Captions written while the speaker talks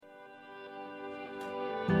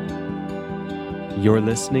You're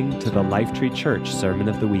listening to the Lifetree Church Sermon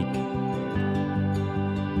of the Week.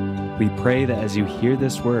 We pray that as you hear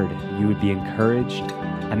this word, you would be encouraged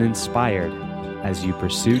and inspired as you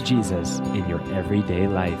pursue Jesus in your everyday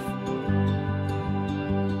life.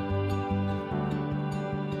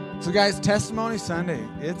 So guys, Testimony Sunday,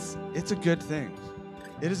 it's a good thing.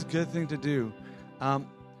 It is a good thing to do.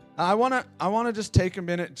 I want to just take a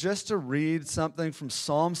minute just to read something from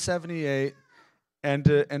Psalm 78 and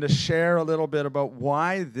to share a little bit about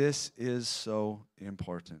why this is so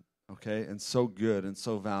important, okay, and so good and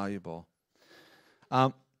so valuable.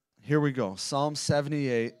 Here we go. Psalm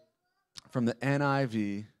 78 from the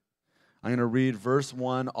NIV. I'm going to read verse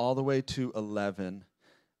 1 all the way to 11,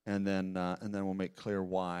 and then we'll make clear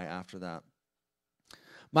why after that.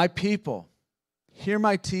 My people, hear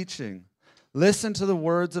my teaching. Listen to the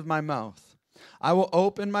words of my mouth. I will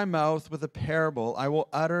open my mouth with a parable. I will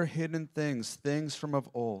utter hidden things, things from of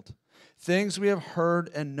old, things we have heard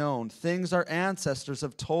and known, things our ancestors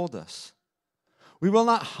have told us. We will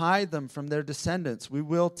not hide them from their descendants. We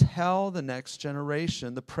will tell the next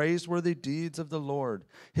generation the praiseworthy deeds of the Lord,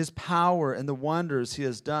 his power and the wonders he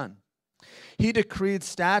has done. He decreed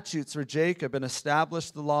statutes for Jacob and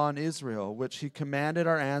established the law in Israel, which he commanded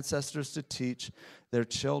our ancestors to teach their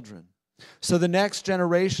children. So the next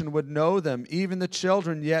generation would know them, even the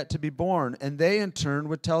children yet to be born, and they in turn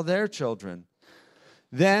would tell their children.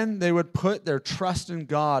 Then they would put their trust in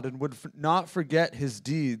God and would not forget his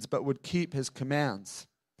deeds, but would keep his commands.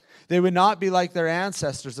 They would not be like their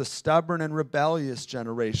ancestors, a stubborn and rebellious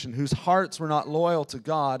generation, whose hearts were not loyal to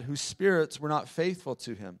God, whose spirits were not faithful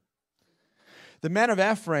to him. The men of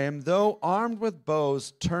Ephraim, though armed with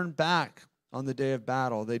bows, turned back on the day of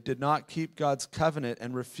battle. They did not keep God's covenant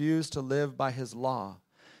and refused to live by his law.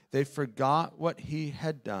 They forgot what he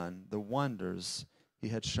had done, the wonders he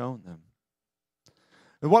had shown them.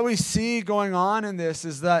 And what we see going on in this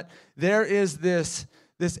is that there is this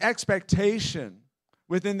expectation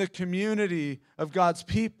within the community of God's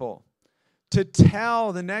people to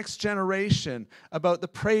tell the next generation about the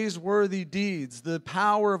praiseworthy deeds, the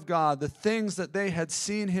power of God, the things that they had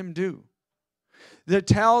seen him do. To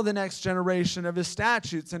tell the next generation of his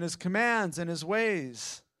statutes and his commands and his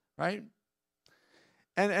ways, right?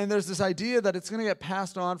 And there's this idea that it's going to get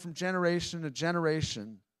passed on from generation to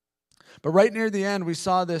generation. But right near the end, we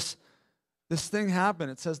saw this thing happen.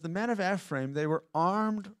 It says, the men of Ephraim, they were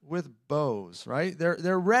armed with bows, right?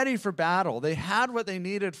 They're ready for battle. They had what they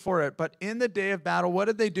needed for it. But in the day of battle, what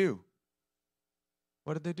did they do?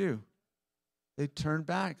 What did they do? They turned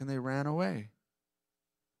back and they ran away.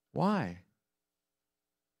 Why?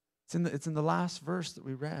 It's in the last verse that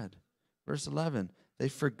we read, verse 11. They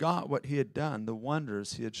forgot what he had done, the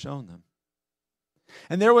wonders he had shown them.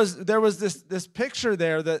 And there was this picture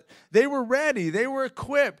there that they were ready, they were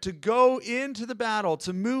equipped to go into the battle,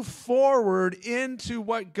 to move forward into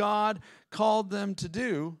what God called them to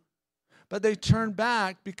do, but they turned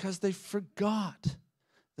back because they forgot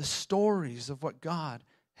the stories of what God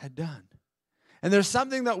had done. And there's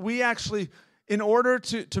something that we actually, in order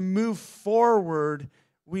to move forward,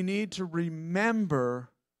 we need to remember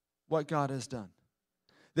what God has done.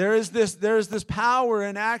 There is this power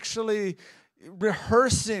in actually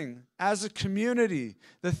rehearsing as a community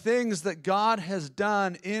the things that God has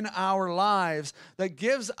done in our lives that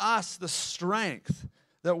gives us the strength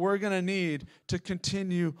that we're going to need to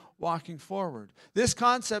continue walking forward. This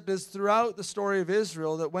concept is throughout the story of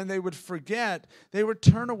Israel, that when they would forget, they would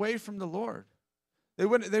turn away from the Lord. They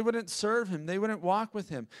wouldn't serve him. They wouldn't walk with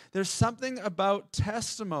him. There's something about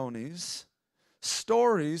testimonies,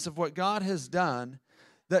 stories of what God has done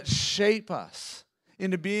that shape us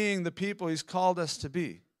into being the people he's called us to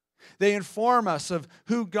be. They inform us of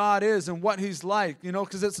who God is and what he's like,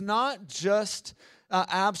 because it's not just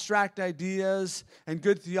abstract ideas and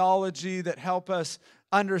good theology that help us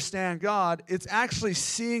understand God. It's actually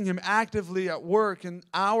seeing him actively at work in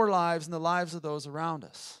our lives and the lives of those around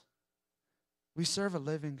us. We serve a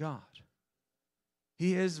living God.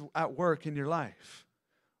 He is at work in your life.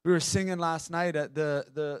 We were singing last night at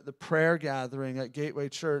the prayer gathering at Gateway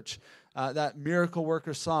Church, that Miracle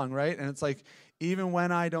Worker song, right? And it's like, even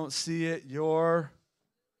when I don't see it, you're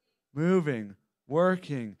moving,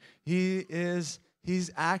 working. He's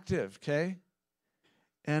active, okay?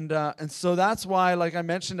 And so that's why, like I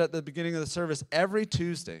mentioned at the beginning of the service, every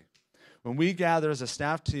Tuesday, when we gather as a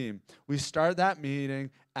staff team, we start that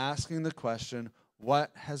meeting asking the question,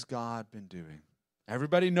 what has God been doing?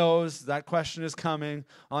 Everybody knows that question is coming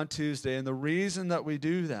on Tuesday, and the reason that we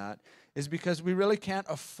do that is because we really can't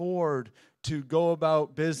afford to go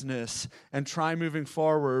about business and try moving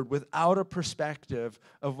forward without a perspective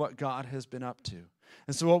of what God has been up to.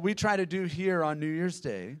 And so what we try to do here on New Year's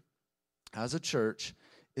Day as a church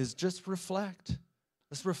is just reflect.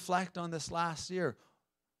 Let's reflect on this last year.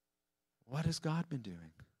 What has God been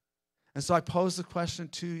doing? And so I pose the question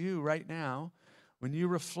to you right now. When you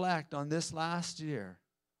reflect on this last year,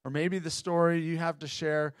 or maybe the story you have to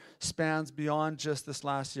share spans beyond just this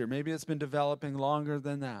last year. Maybe it's been developing longer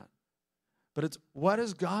than that. But it's, what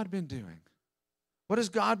has God been doing? What has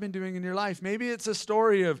God been doing in your life? Maybe it's a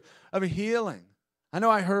story of a healing. I know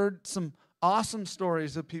I heard some awesome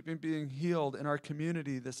stories of people being healed in our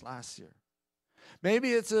community this last year.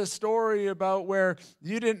 Maybe it's a story about where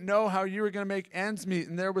you didn't know how you were going to make ends meet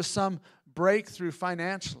and there was some breakthrough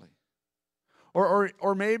financially.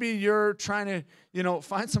 Or maybe you're trying to,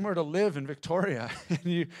 find somewhere to live in Victoria and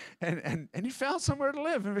you found somewhere to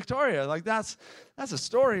live in Victoria. Like that's a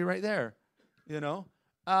story right there,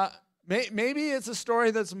 Maybe it's a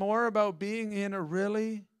story that's more about being in a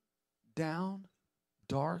really down,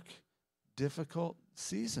 dark, difficult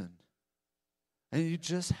season. And you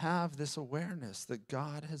just have this awareness that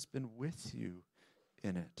God has been with you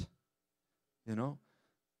in it.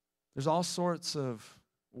 There's all sorts of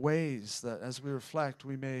ways that as we reflect,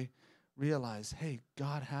 we may realize, hey,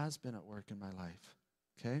 God has been at work in my life,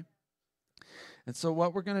 okay? And so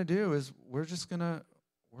what we're going to do is we're going to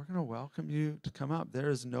welcome you to come up. There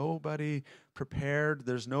is nobody prepared.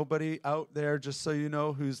 There's nobody out there, just so you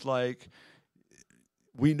know, who's like,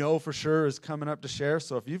 we know for sure is coming up to share.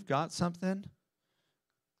 So if you've got something,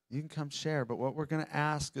 you can come share. But what we're going to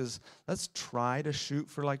ask is, let's try to shoot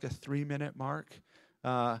for like a 3-minute mark.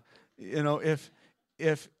 If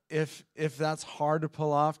that's hard to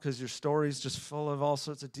pull off because your story's just full of all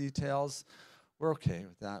sorts of details, we're okay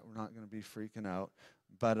with that. We're not going to be freaking out.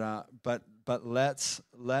 But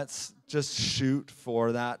let's just shoot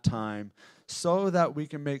for that time so that we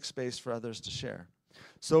can make space for others to share.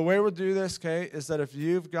 So the way we'll do this, okay, is that if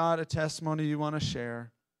you've got a testimony you want to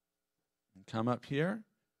share, come up here.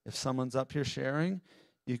 If someone's up here sharing,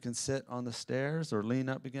 you can sit on the stairs or lean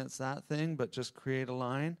up against that thing, but just create a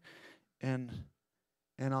line and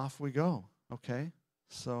off we go, okay?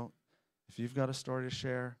 So if you've got a story to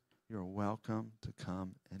share, you're welcome to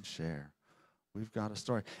come and share. We've got a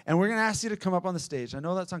story. And we're going to ask you to come up on the stage. I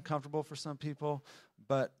know that's uncomfortable for some people,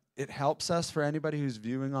 but it helps us for anybody who's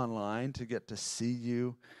viewing online to get to see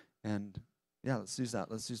you. And yeah, let's use that.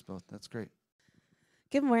 Let's use both. That's great.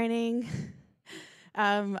 Good morning.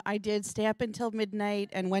 I did stay up until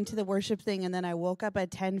midnight and went to the worship thing, and then I woke up at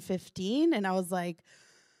 10:15, and I was like,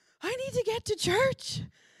 I need to get to church.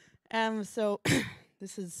 So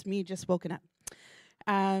this is me just woken up.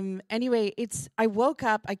 Anyway, I woke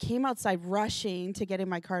up, I came outside rushing to get in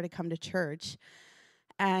my car to come to church.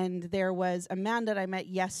 And there was a man that I met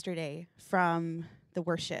yesterday from the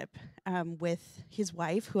worship with his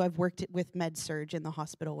wife, who I've worked with med-surg in the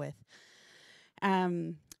hospital with.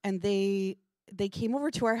 And they came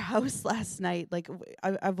over to our house last night. Like,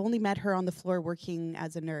 I've only met her on the floor working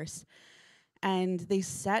as a nurse. And they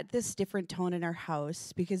set this different tone in our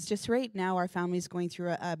house because just right now our family's going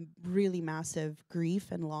through a really massive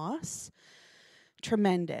grief and loss.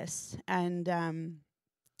 Tremendous. And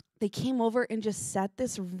they came over and just set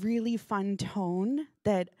this really fun tone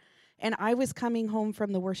and I was coming home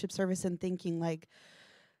from the worship service and thinking like,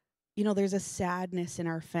 there's a sadness in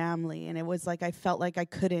our family. And it was like, I felt like I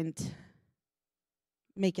couldn't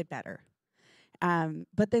make it better.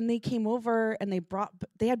 But then they came over and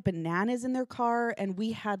they had bananas in their car and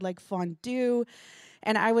we had like fondue.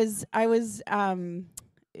 And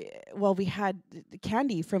we had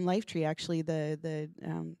candy from Lifetree, actually, the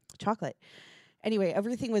chocolate. Anyway,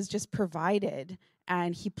 everything was just provided,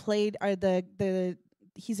 and he played.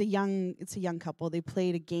 It's a young couple. They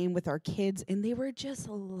played a game with our kids, and they were just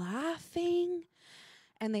laughing,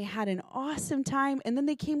 and they had an awesome time. And then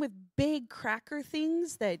they came with big cracker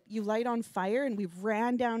things that you light on fire, and we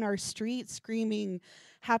ran down our street screaming,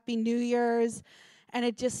 "Happy New Year's!" And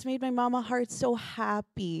it just made my mama heart so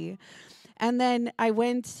happy. And then I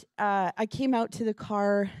came out to the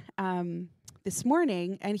car this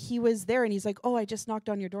morning, and he was there, and he's like, "Oh, I just knocked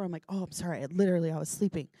on your door." I'm like, "Oh, I'm sorry. I was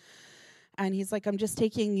sleeping." And he's like, "I'm just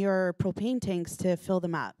taking your propane tanks to fill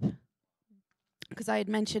them up." Because I had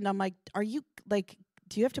mentioned, I'm like, "Are you, like,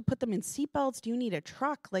 do you have to put them in seatbelts? Do you need a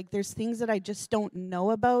truck? Like, there's things that I just don't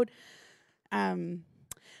know about."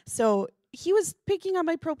 So he was picking up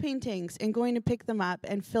my propane tanks and going to pick them up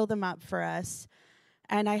and fill them up for us.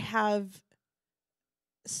 And I have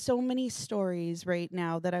so many stories right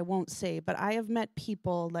now that I won't say, but I have met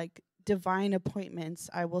people, like divine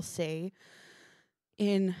appointments, I will say,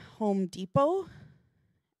 in Home Depot,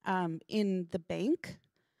 in the bank,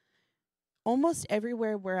 almost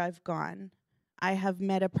everywhere where I've gone, I have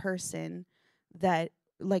met a person that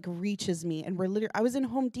like reaches me, and I was in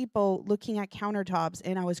Home Depot looking at countertops,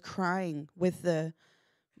 and I was crying with the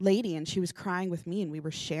lady, and she was crying with me, and we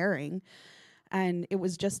were sharing, and it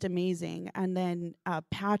was just amazing. And then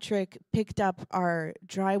Patrick picked up our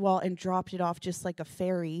drywall and dropped it off just like a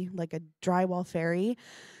ferry, like a drywall ferry.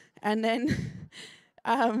 And then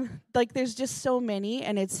like there's just so many,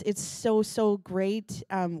 and it's so great.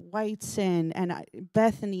 Whiteson and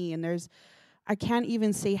Bethany, and I can't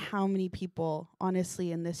even say how many people,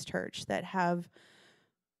 honestly, in this church that have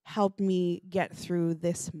helped me get through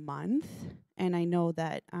this month. And I know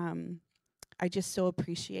that I just so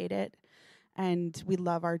appreciate it. And we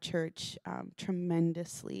love our church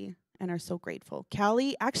tremendously and are so grateful.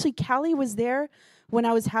 Callie was there when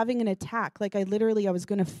I was having an attack. Like I was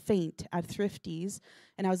going to faint at Thrifty's,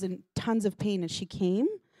 and I was in tons of pain, and she came,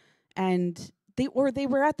 and they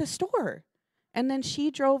were at the store, and then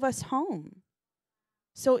she drove us home.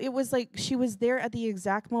 So it was like she was there at the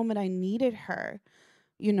exact moment I needed her,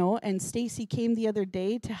 and Stacy came the other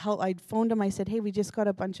day to help. I phoned him. I said, hey, we just got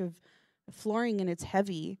a bunch of flooring and it's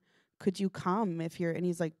heavy. Could you come and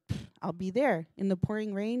he's like, I'll be there. In the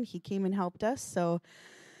pouring rain, he came and helped us. So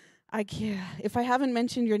if I haven't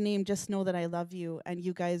mentioned your name, just know that I love you, and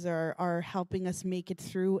you guys are helping us make it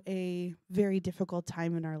through a very difficult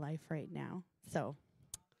time in our life right now. So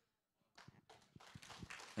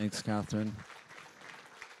thanks, Catherine.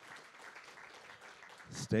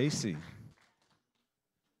 Stacy.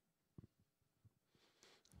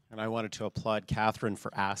 And I wanted to applaud Catherine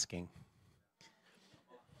for asking,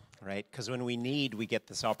 right? Because when we need, we get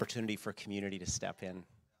this opportunity for community to step in.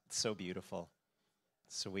 It's so beautiful.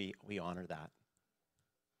 So we honor that.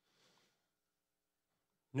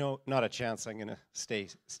 No, not a chance. I'm going to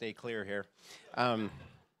stay clear here.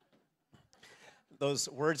 Those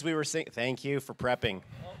words we were singing, thank you for prepping.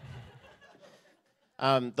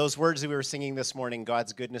 Those words that we were singing this morning,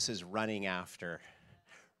 God's goodness is running after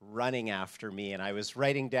me. And I was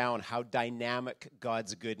writing down how dynamic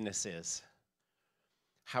God's goodness is,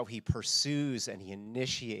 how he pursues and he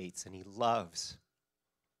initiates and he loves.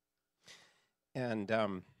 And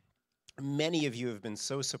many of you have been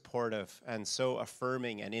so supportive and so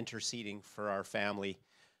affirming and interceding for our family.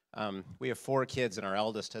 We have 4 kids, and our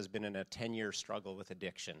eldest has been in a 10-year struggle with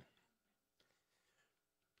addiction.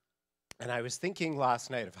 And I was thinking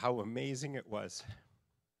last night of how amazing it was.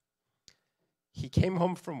 He came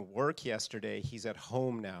home from work yesterday. He's at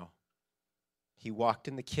home now. He walked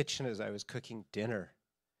in the kitchen as I was cooking dinner.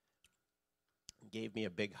 Gave me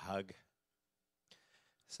a big hug.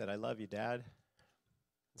 Said, I love you, Dad.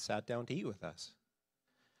 And sat down to eat with us.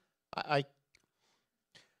 I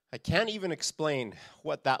can't even explain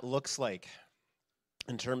what that looks like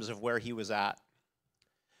in terms of where he was at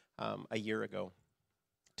a year ago.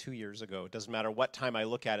 2 years ago. It doesn't matter what time I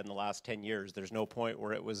look at in the last 10 years. There's no point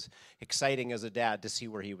where it was exciting as a dad to see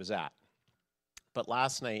where he was at. But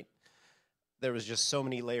last night, there was just so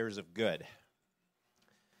many layers of good.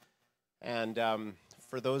 And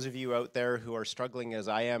for those of you out there who are struggling as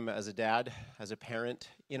I am as a dad, as a parent,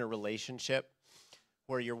 in a relationship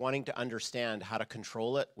where you're wanting to understand how to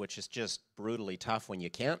control it, which is just brutally tough when you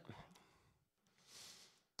can't,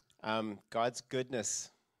 God's goodness,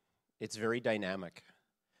 it's very dynamic.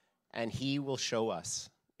 And he will show us,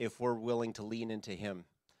 if we're willing to lean into him,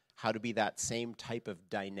 how to be that same type of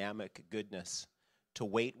dynamic goodness, to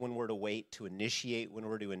wait when we're to wait, to initiate when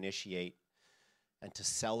we're to initiate, and to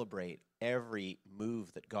celebrate every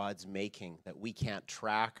move that God's making that we can't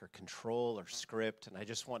track or control or script. And I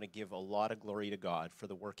just want to give a lot of glory to God for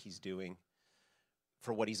the work he's doing,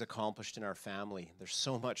 for what he's accomplished in our family. There's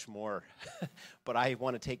so much more. But I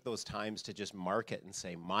want to take those times to just mark it and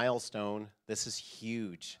say, milestone, this is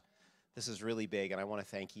huge. This is really big, and I want to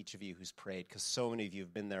thank each of you who's prayed, because so many of you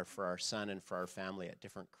have been there for our son and for our family at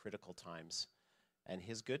different critical times. And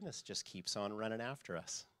his goodness just keeps on running after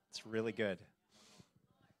us. It's really good.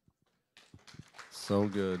 So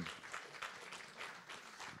good.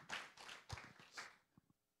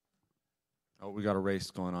 Oh, we got a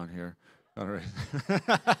race going on here. Got a race.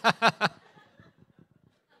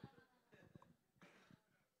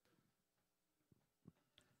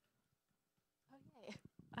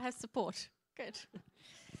 I have support. Good.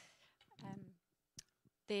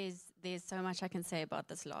 There's so much I can say about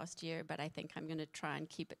this last year, but I think I'm going to try and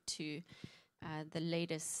keep it to the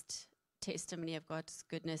latest testimony of God's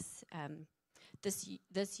goodness.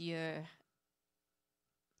 This year,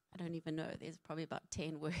 I don't even know. There's probably about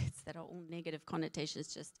 10 words that are all negative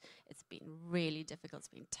connotations. It's been really difficult. It's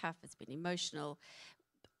been tough. It's been emotional.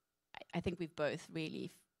 I think we've both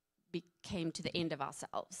really came to the end of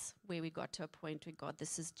ourselves, where we got to a point where, God,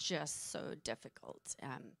 this is just so difficult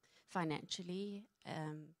financially,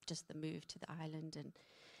 just the move to the island.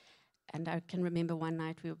 And I can remember one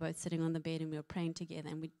night we were both sitting on the bed and we were praying together,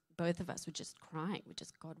 and both of us were just crying. We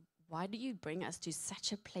just, God, why do you bring us to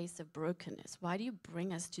such a place of brokenness? Why do you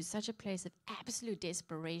bring us to such a place of absolute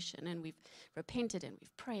desperation? And we've repented and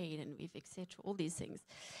we've prayed and we've etc. all these things.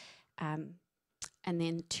 And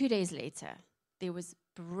then 2 days later, there was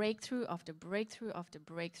breakthrough after breakthrough after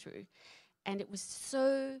breakthrough. And it was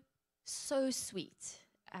so, so sweet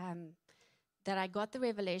that I got the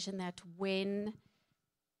revelation that when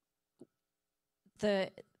I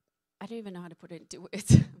don't even know how to put it into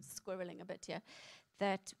words. I'm squirreling a bit here.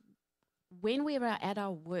 That when we are at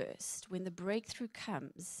our worst, when the breakthrough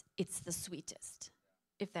comes, it's the sweetest,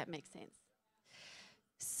 if that makes sense.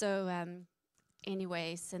 So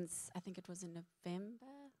anyway, since I think it was in November,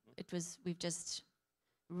 we've just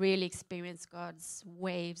really experienced God's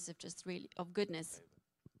waves of just really of goodness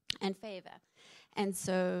and favor. And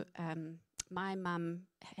so my mum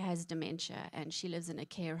has dementia, and she lives in a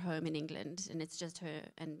care home in England, and it's just her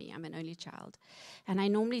and me. I'm an only child. And I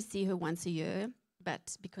normally see her once a year,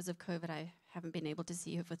 but because of COVID, I haven't been able to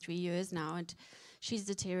see her for 3 years now, and she's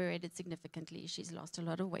deteriorated significantly. She's lost a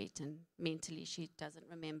lot of weight, and mentally she doesn't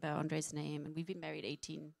remember Andre's name, and we've been married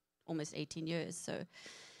almost 18 years,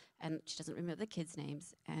 and she doesn't remember the kids'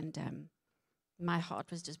 names, and my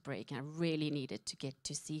heart was just breaking. I really needed to get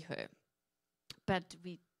to see her. But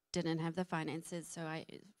we didn't have the finances, so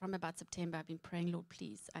from about September, I've been praying, Lord,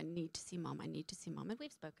 please, I need to see Mom, and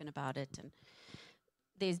we've spoken about it, and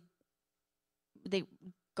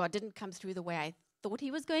God didn't come through the way I thought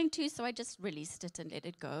he was going to, so I just released it and let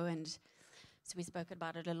it go, and so we spoke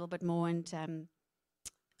about it a little bit more, and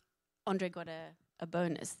Andre got a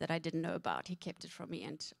bonus that I didn't know about. He kept it from me,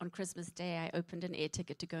 and on Christmas Day, I opened an air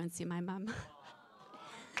ticket to go and see my mum,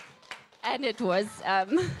 and it was...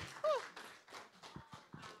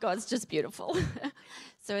 God's just beautiful.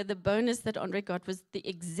 So the bonus that Andre got was the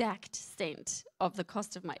exact cent of the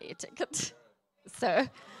cost of my air ticket. So,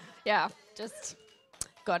 yeah, just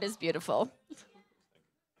God is beautiful.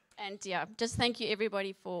 And yeah, just thank you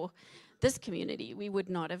everybody for this community. We would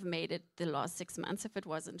not have made it the last 6 months if it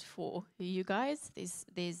wasn't for you guys.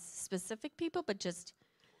 There's specific people, but just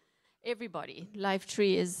everybody.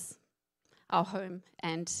 Lifetree is our home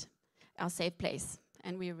and our safe place.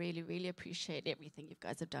 And we really, really appreciate everything you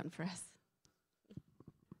guys have done for us.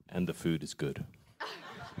 And the food is good. Oh,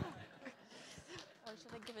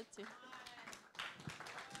 should I give it to?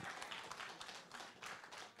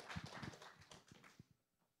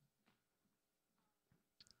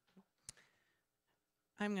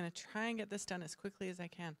 I'm going to try and get this done as quickly as I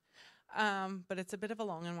can. But it's a bit of a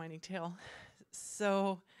long and winding tale.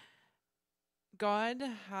 So God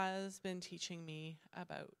has been teaching me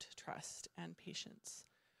about trust and patience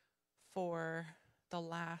for the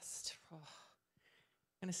last, I'm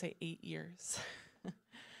going to say 8 years.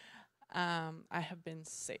 I have been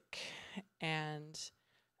sick, and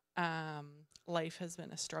life has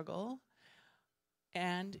been a struggle,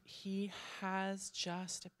 and he has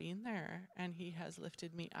just been there, and he has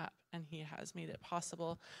lifted me up, and he has made it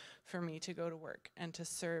possible for me to go to work and to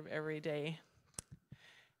serve every day.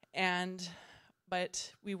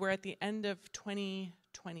 But we were at the end of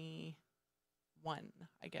 2021,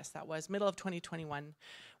 I guess that was, middle of 2021.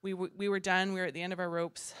 We were done. We were at the end of our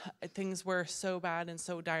ropes. Things were so bad and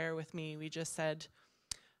so dire with me. We just said,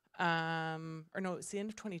 it's the end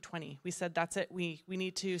of 2020. We said, that's it. We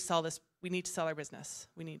need to sell this. We need to sell our business.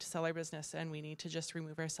 We need to sell our business, and we need to just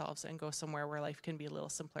remove ourselves and go somewhere where life can be a little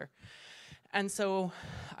simpler. And so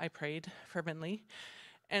I prayed fervently,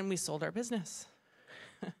 and we sold our business.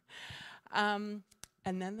 And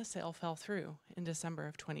then the sale fell through in December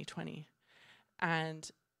of 2020. And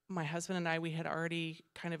my husband and I, we had already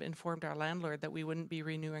kind of informed our landlord that we wouldn't be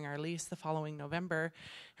renewing our lease the following November.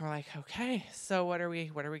 And we're like, okay, so what are we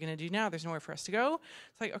going to do now? There's nowhere for us to go.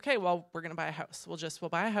 It's like, okay, well, we're going to buy a house. We'll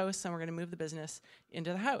buy a house, and we're going to move the business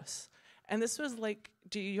into the house. And this was like,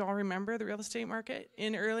 do you all remember the real estate market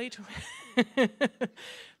in early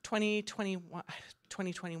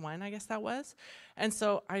 2021, I guess that was. And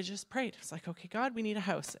so I just prayed. It's like, okay, God, we need a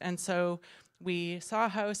house. And so we saw a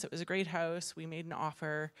house. It was a great house. We made an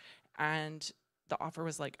offer, and the offer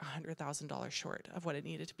was like $100,000 short of what it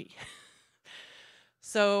needed to be.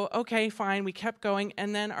 So, okay, fine. We kept going.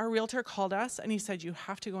 And then our realtor called us, and he said, you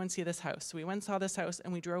have to go and see this house. So we went and saw this house,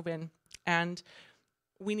 and we drove in, and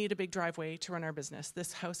we need a big driveway to run our business.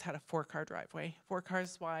 This house had a 4-car driveway, 4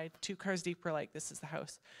 cars wide, 2 cars deep. We're like, this is the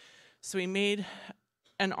house. So we made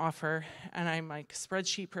an offer, and I'm like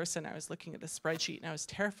spreadsheet person. I was looking at the spreadsheet and I was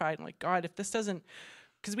terrified. I'm like, God, if this doesn't,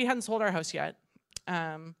 because we hadn't sold our house yet.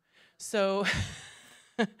 So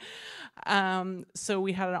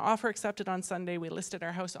we had an offer accepted on Sunday. We listed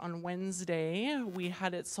our house on Wednesday. We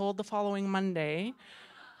had it sold the following Monday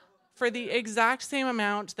for the exact same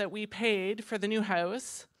amount that we paid for the new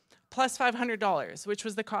house, plus $500, which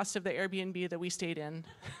was the cost of the Airbnb that we stayed in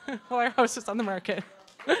while our house was on the market.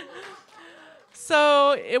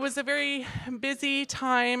 So it was a very busy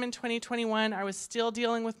time in 2021. I was still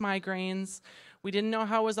dealing with migraines. We didn't know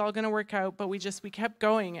how it was all going to work out, but we kept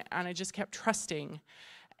going, and I just kept trusting.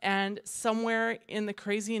 And somewhere in the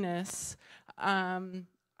craziness, I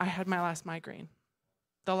had my last migraine.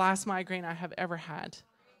 The last migraine I have ever had.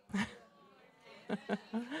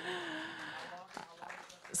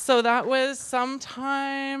 So that was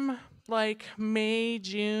sometime like May,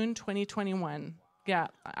 June 2021. Yeah,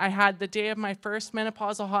 I had the day of my first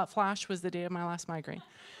menopausal hot flash was the day of my last migraine.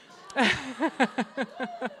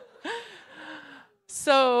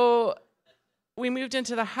 So we moved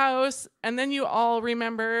into the house, and then you all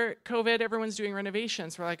remember COVID, everyone's doing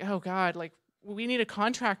renovations. We're like, oh God, like we need a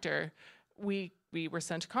contractor. We were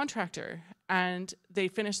sent a contractor, and they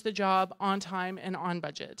finished the job on time and on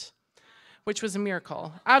budget, which was a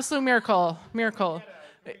miracle. Absolute miracle.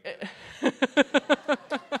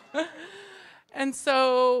 And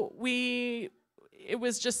so it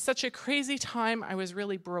was just such a crazy time. I was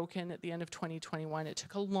really broken at the end of 2021. It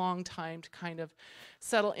took a long time to kind of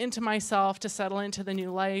settle into myself, to settle into the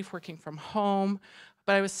new life, working from home.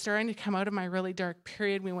 But I was starting to come out of my really dark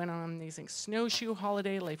period. We went on an amazing snowshoe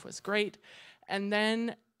holiday. Life was great. And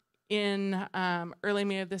then in early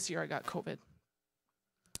May of this year, I got COVID.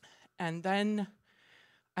 And then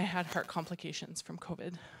I had heart complications from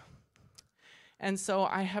COVID. And so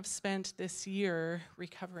I have spent this year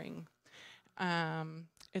recovering.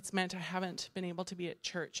 It's meant I haven't been able to be at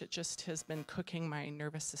church. It just has been cooking my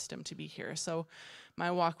nervous system to be here. So my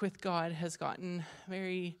walk with God has gotten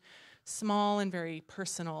very small and very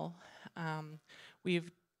personal. We've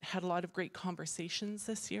had a lot of great conversations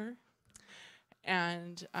this year.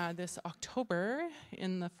 And this October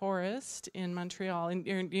in the forest in Montreal,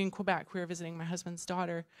 in Quebec, we were visiting my husband's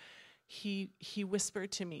daughter. He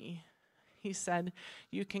whispered to me, he said,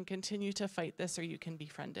 you can continue to fight this or you can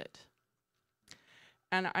befriend it.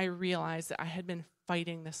 And I realized that I had been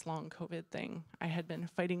fighting this long COVID thing. I had been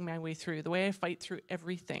fighting my way through, the way I fight through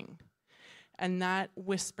everything. And that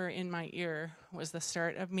whisper in my ear was the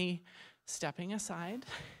start of me stepping aside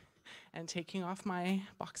and taking off my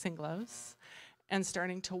boxing gloves and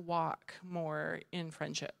starting to walk more in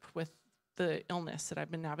friendship with the illness that I've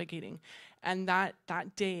been navigating. And that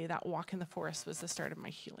day, that walk in the forest was the start of my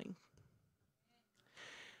healing.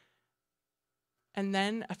 And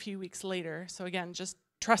then a few weeks later, so again, just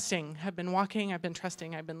trusting. I've been walking, I've been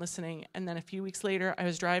trusting, I've been listening. And then a few weeks later, I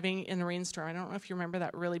was driving in a rainstorm. I don't know if you remember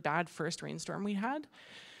that really bad first rainstorm we had.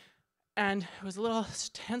 And it was a little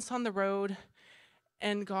tense on the road.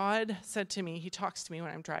 And God said to me, he talks to me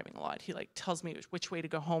when I'm driving a lot. He tells me which way to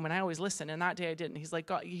go home, and I always listen. And that day I didn't. He's like,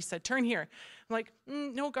 God, he said, turn here. I'm like,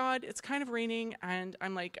 no, God, it's kind of raining. And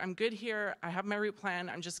I'm like, I'm good here. I have my route plan.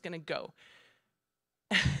 I'm just going to go.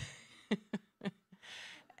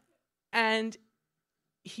 And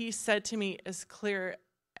he said to me as clear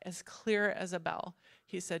as a bell,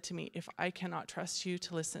 he said to me, if I cannot trust you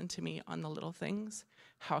to listen to me on the little things,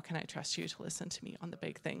 how can I trust you to listen to me on the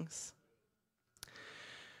big things?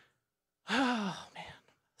 Oh, man.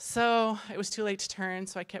 So it was too late to turn,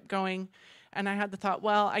 so I kept going. And I had the thought,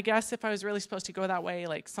 well, I guess if I was really supposed to go that way,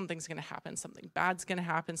 something's going to happen, something bad's going to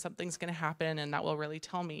happen, something's going to happen, and that will really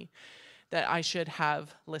tell me that I should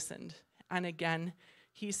have listened. And again,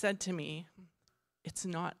 he said to me, it's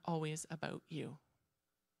not always about you.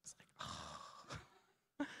 It's like,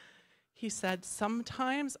 oh. He said,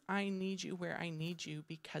 sometimes I need you where I need you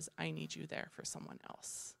because I need you there for someone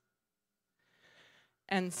else.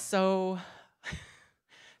 And so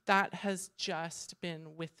that has just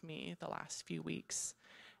been with me the last few weeks.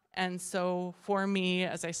 And so for me,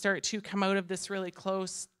 as I start to come out of this really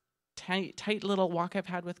close, tight little walk I've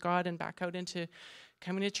had with God and back out into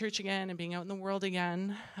coming to church again and being out in the world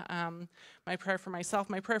again, my prayer for myself,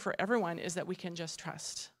 my prayer for everyone is that we can just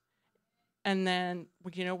trust. And then,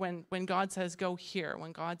 when God says, go here,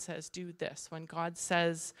 when God says, do this, when God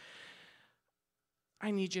says, I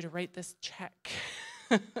need you to write this check,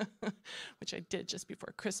 which I did just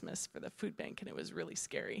before Christmas for the food bank, and it was really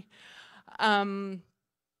scary.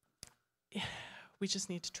 We just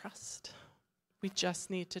need to trust. We just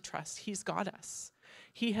need to trust. He's got us.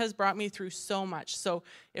 He has brought me through so much. So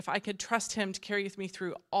if I could trust him to carry me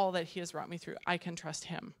through all that he has brought me through, I can trust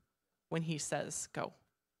him when he says go.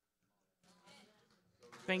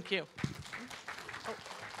 Thank you. Oh.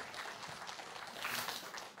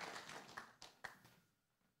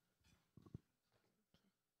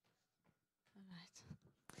 All right.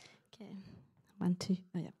 Okay. 1, 2.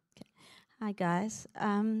 Oh, yeah. Okay. Hi, guys.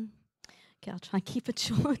 Okay, I'll try and keep it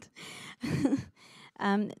short.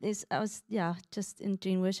 During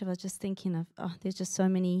worship, I was just thinking of, there's just so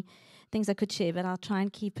many things I could share, but I'll try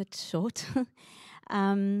and keep it short.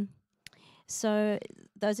 So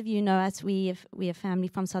those of you know us, we have family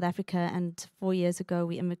from South Africa, and 4 years ago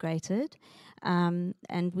we immigrated, and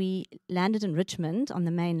we landed in Richmond on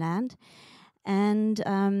the mainland. And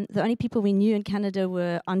the only people we knew in Canada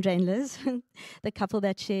were Andre and Liz, the couple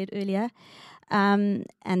that shared earlier.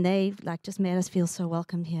 And they just made us feel so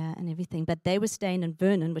welcome here and everything. But they were staying in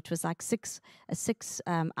Vernon, which was like a 6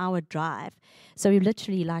 hour drive. So we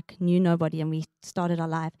literally knew nobody, and we started our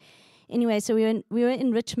life. Anyway, so we were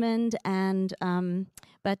in Richmond, and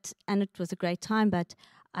it was a great time. But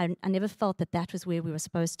I never felt that was where we were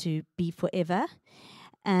supposed to be forever.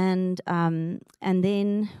 And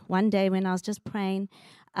then one day when I was just praying,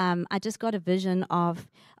 I just got a vision of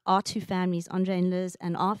our 2 families, Andre and Liz,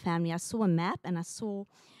 and our family. I saw a map, and I saw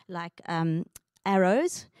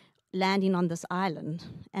arrows landing on this island.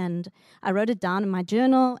 And I wrote it down in my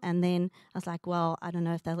journal, and then I was like, well, I don't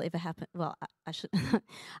know if that'll ever happen. Well, I should.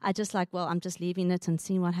 I'm just leaving it and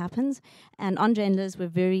seeing what happens. And Andre and Liz were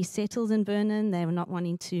very settled in Vernon. They were not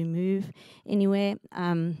wanting to move anywhere.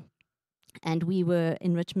 And we were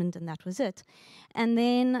in Richmond, and that was it. And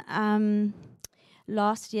then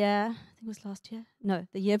last year, I think it was last year? No,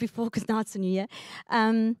 the year before, because now it's a new year.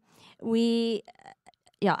 I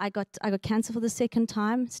got cancer for the second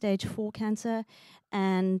time, stage 4 cancer,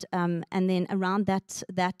 and then around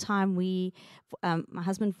that time, my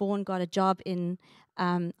husband Vaughan got a job in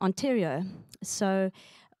Ontario. So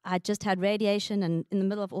I just had radiation, and in the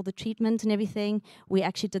middle of all the treatment and everything, we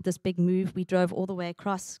actually did this big move. We drove all the way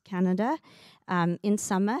across Canada in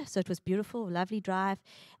summer, so it was beautiful, lovely drive.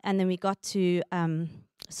 And then we got to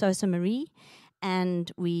Sault Ste. Marie,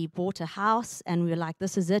 and we bought a house, and we were like,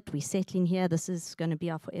 this is it. We're settling here. This is going to be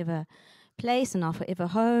our forever place and our forever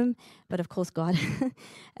home. But of course, God,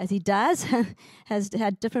 as he does, has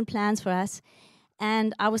had different plans for us.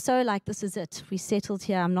 And I was so this is it. We settled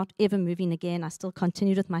here. I'm not ever moving again. I still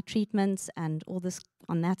continued with my treatments and all this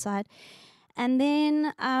on that side. And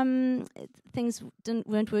then things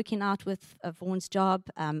weren't working out with Vaughan's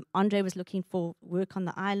job. Andre was looking for work on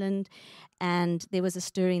the island, and there was a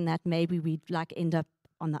stirring that maybe we'd end up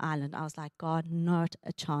on the island. I was like, God, not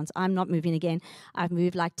a chance. I'm not moving again. I've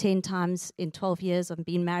moved 10 times in 12 years of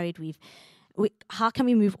being married. How can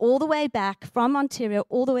we move all the way back from Ontario,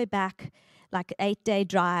 all the way back, an 8-day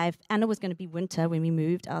drive, and it was going to be winter when we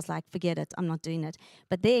moved. I was like, forget it, I'm not doing it.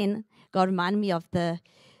 But then God reminded me of the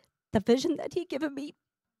vision that he'd given me.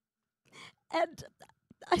 And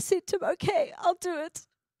I said to him, okay, I'll do it.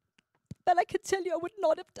 But I can tell you I would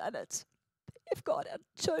not have done it if God had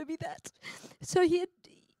shown me that. So he'd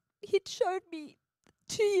showed me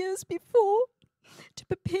 2 years before to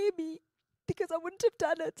prepare me, because I wouldn't have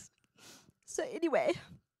done it. So anyway,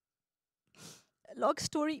 long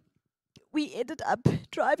story, we ended up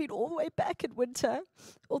driving all the way back in winter,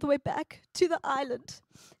 all the way back to the island.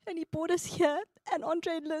 And he brought us here, and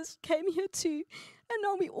Andre and Liz came here too. And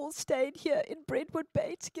now we all stayed here in Brentwood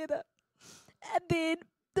Bay together. And then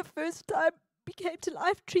the first time we came to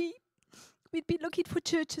Life Tree, we'd been looking for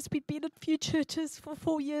churches. We'd been at a few churches for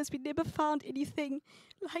 4 years. We never found anything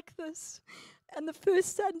like this. And the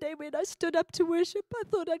first Sunday when I stood up to worship, I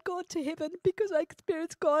thought I'd gone to heaven, because I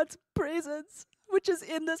experienced God's presence, which is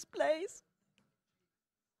in this place.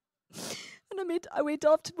 And I went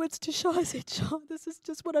afterwards to Shaw. I said, Shaw, this is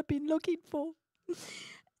just what I've been looking for.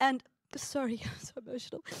 And, sorry, I'm so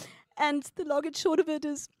emotional. And the long and short of it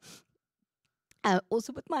is,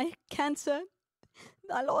 also with my cancer,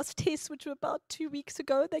 my last tests, which were about 2 weeks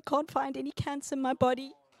ago, they can't find any cancer in my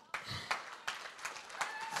body.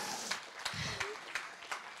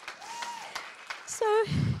 So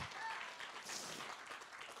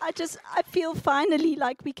I feel finally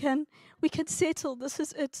like we can settle. This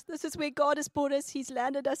is it. This is where God has brought us. He's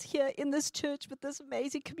landed us here in this church with this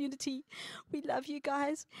amazing community. We love you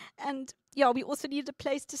guys. And we also needed a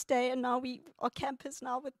place to stay, and now our campus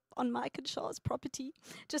now on Mike and Shaw's property.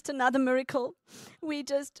 Just another miracle.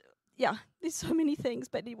 There's so many things,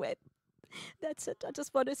 but anyway, that's it. I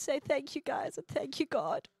just want to say thank you guys, and thank you,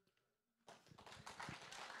 God.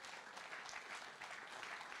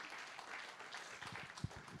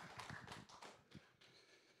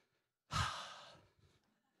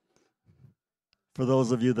 For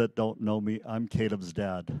those of you that don't know me, I'm Caleb's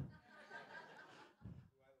dad.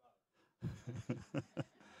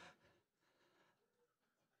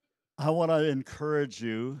 I want to encourage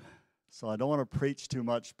you, so I don't want to preach too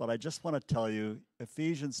much, but I just want to tell you,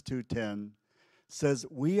 Ephesians 2:10 says,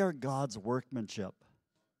 we are God's workmanship.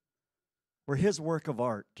 We're his work of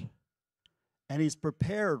art. And he's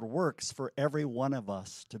prepared works for every one of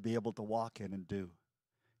us to be able to walk in and do.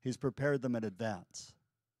 He's prepared them in advance.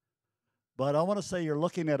 But I want to say you're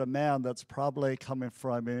looking at a man that's probably coming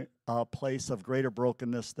from a place of greater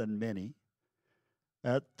brokenness than many.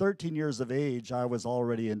 At 13 years of age, I was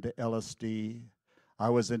already into LSD. I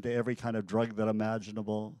was into every kind of drug that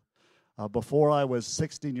imaginable. Before I was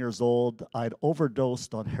 16 years old, I'd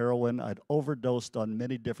overdosed on heroin. I'd overdosed on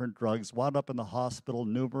many different drugs, wound up in the hospital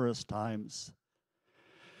numerous times.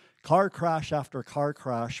 Car crash after car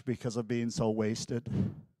crash because of being so wasted.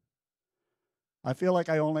 I feel like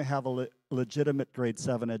I only have a legitimate grade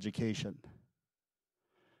 7 education.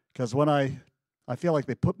 Because when I feel like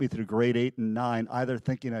they put me through grade 8 and 9, either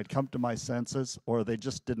thinking I'd come to my senses or they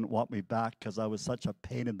just didn't want me back because I was such a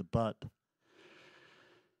pain in the butt.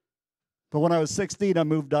 But when I was 16, I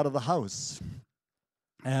moved out of the house.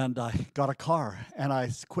 And I got a car. And I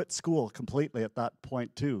quit school completely at that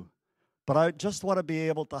point too. But I just want to be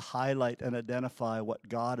able to highlight and identify what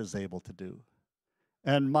God is able to do.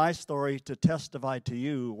 And my story to testify to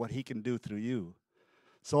you what he can do through you.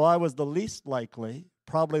 So I was the least likely,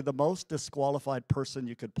 probably the most disqualified person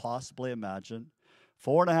you could possibly imagine.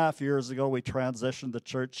 4.5 years ago, we transitioned the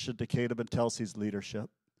church into Caleb and Telsey's leadership.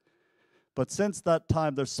 But since that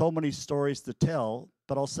time, there's so many stories to tell.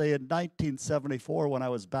 But I'll say in 1974, when I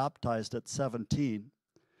was baptized at 17,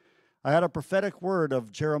 I had a prophetic word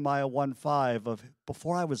of Jeremiah 1:5 of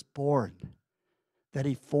before I was born, that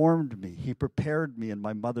he formed me, he prepared me in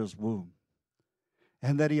my mother's womb,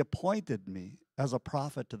 and that he appointed me as a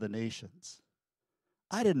prophet to the nations.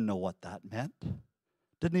 I didn't know what that meant.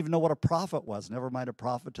 Didn't even know what a prophet was, never mind a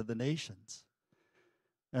prophet to the nations.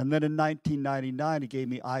 And then in 1999, he gave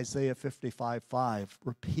me Isaiah 55:5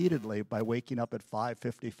 repeatedly by waking up at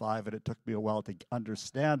 5:55, and it took me a while to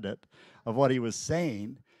understand it, of what he was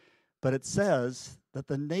saying. But it says that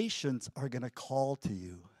the nations are going to call to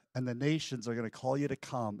you, and the nations are going to call you to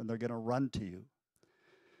come, and they're going to run to you.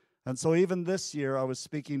 And so even this year, I was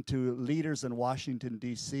speaking to leaders in Washington,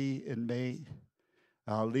 D.C. in May,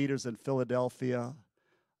 leaders in Philadelphia.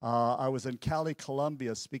 I was in Cali,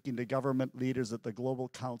 Colombia, speaking to government leaders at the Global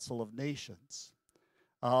Council of Nations.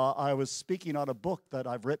 I was speaking on a book that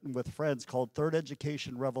I've written with friends called Third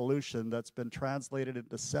Education Revolution that's been translated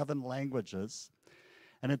into 7 languages.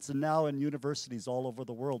 And it's now in universities all over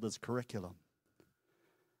the world as curriculum.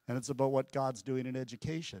 And it's about what God's doing in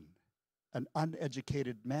education. An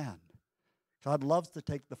uneducated man. God loves to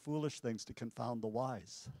take the foolish things to confound the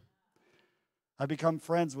wise. I become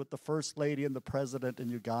friends with the First Lady and the President in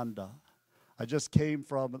Uganda. I just came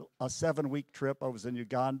from a 7-week trip. I was in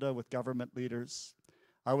Uganda with government leaders.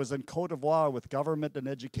 I was in Côte d'Ivoire with government and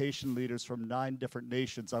education leaders from 9 different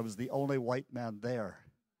nations. I was the only white man there.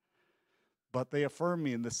 But they affirmed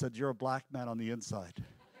me and they said, you're a black man on the inside.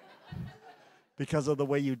 Because of the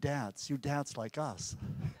way you dance. You dance like us.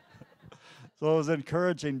 So it was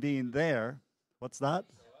encouraging being there. What's that?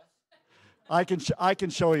 I can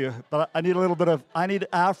show you, but I need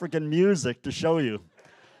African music to show you.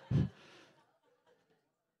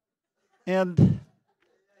 And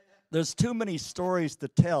there's too many stories to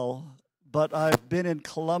tell, but I've been in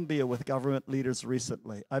Colombia with government leaders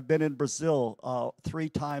recently. I've been in Brazil 3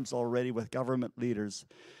 times already with government leaders.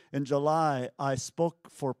 In July, I spoke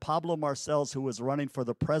for Pablo Marcels, who was running for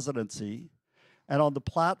the presidency, and on the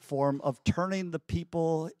platform of turning the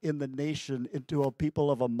people in the nation into a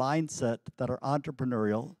people of a mindset that are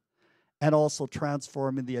entrepreneurial and also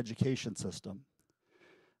transforming the education system.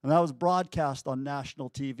 And that was broadcast on national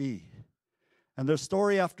TV. And there's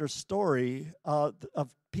story after story of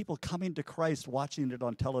people coming to Christ watching it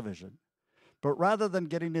on television. But rather than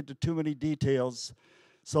getting into too many details,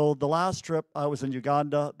 so the last trip I was in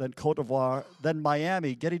Uganda, then Côte d'Ivoire, then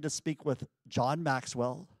Miami, getting to speak with John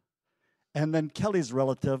Maxwell, and then Kelly's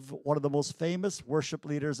relative, one of the most famous worship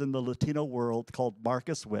leaders in the Latino world called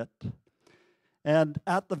Marcus Witt. And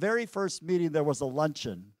at the very first meeting, there was a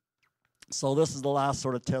luncheon. So this is the last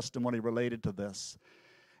sort of testimony related to this.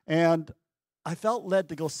 And I felt led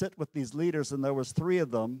to go sit with these leaders, and there was 3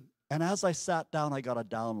 of them. And as I sat down, I got a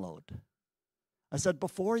download. I said,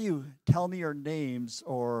 before you tell me your names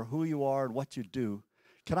or who you are and what you do,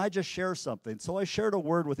 can I just share something? So I shared a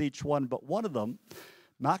word with each one, but one of them,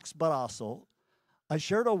 Max Barrasso, I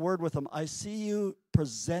shared a word with him. I see you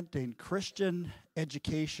presenting Christian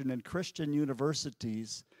education and Christian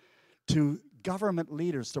universities to government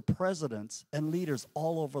leaders, to presidents and leaders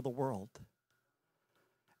all over the world.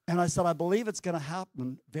 And I said, I believe it's going to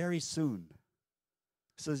happen very soon.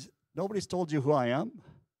 He says, nobody's told you who I am?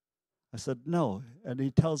 I said, no. And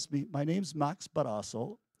he tells me, my name's Max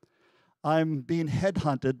Barrasso. I'm being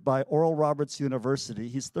headhunted by Oral Roberts University.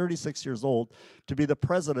 He's 36 years old to be the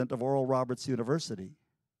president of Oral Roberts University.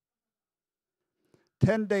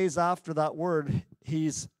 10 days after that word,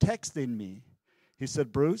 he's texting me. He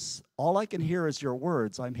said, Bruce, all I can hear is your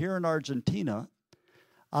words. I'm here in Argentina.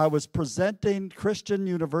 I was presenting Christian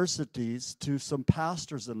universities to some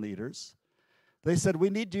pastors and leaders. They said, we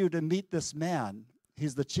need you to meet this man.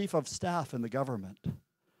 He's the chief of staff in the government,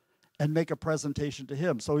 and make a presentation to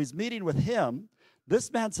him. So he's meeting with him.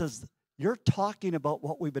 This man says, you're talking about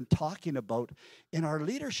what we've been talking about in our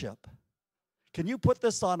leadership. Can you put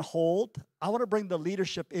this on hold? I want to bring the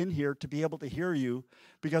leadership in here to be able to hear you,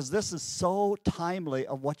 because this is so timely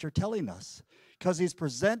of what you're telling us. Because he's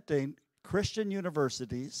presenting Christian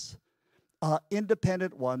universities,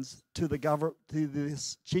 independent ones, to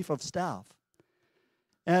the chief of staff.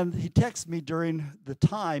 And he texts me during the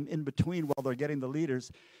time in between while they're getting the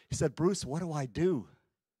leaders. He said, Bruce, what do I do?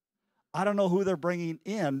 I don't know who they're bringing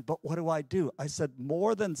in, but what do I do? I said,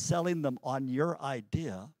 more than selling them on your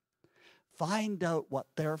idea, find out what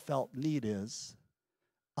their felt need is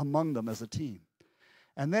among them as a team.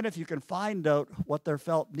 And then if you can find out what their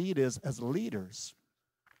felt need is as leaders.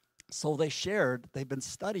 So they shared, they've been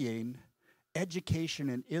studying education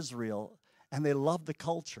in Israel, and they love the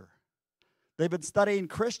culture. They've been studying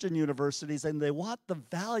Christian universities, and they want the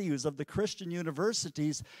values of the Christian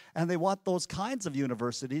universities, and they want those kinds of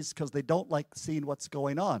universities because they don't like seeing what's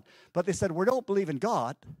going on. But they said, we don't believe in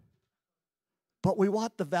God, but we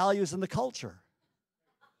want the values and the culture.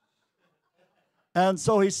 And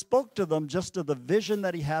so he spoke to them just of the vision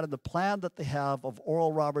that he had and the plan that they have of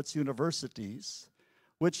Oral Roberts universities,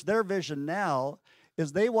 which their vision now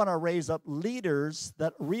is they want to raise up leaders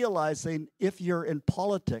that realizing if you're in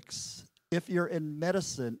politics, if you're in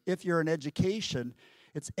medicine, if you're in education,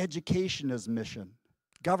 it's education as mission,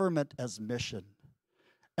 government as mission,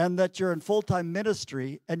 and that you're in full-time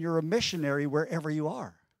ministry and you're a missionary wherever you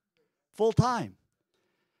are, full-time.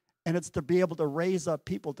 And it's to be able to raise up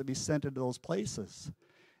people to be sent into those places.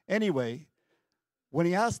 Anyway, when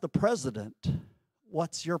he asked the president,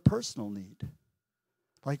 what's your personal need?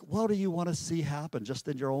 Like, what do you want to see happen just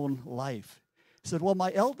in your own life? He said, well,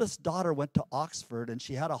 my eldest daughter went to Oxford, and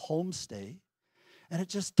she had a homestay, and it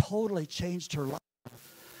just totally changed her life.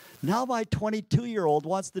 Now my 22-year-old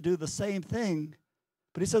wants to do the same thing,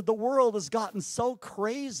 but he said, the world has gotten so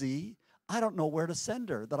crazy, I don't know where to send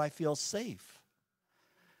her, that I feel safe.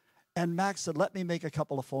 And Max said, let me make a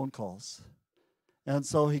couple of phone calls. And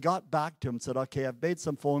so he got back to him and said, okay, I've made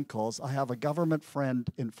some phone calls. I have a government friend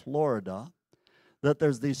in Florida that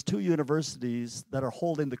there's these 2 universities that are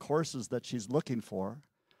holding the courses that she's looking for.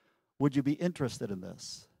 Would you be interested in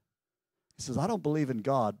this? He says, I don't believe in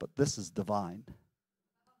God, but this is divine.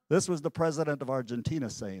 This was the president of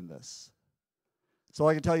Argentina saying this. So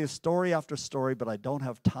I can tell you story after story, but I don't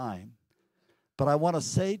have time. But I want to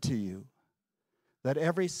say to you that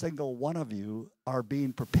every single one of you are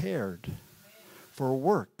being prepared for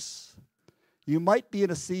works. You might be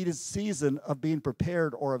in a season of being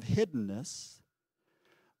prepared or of hiddenness,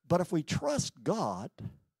 but if we trust God,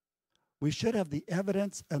 we should have the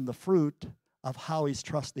evidence and the fruit of how he's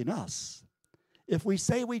trusting us. If we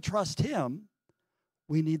say we trust him,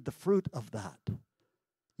 we need the fruit of that.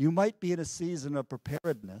 You might be in a season of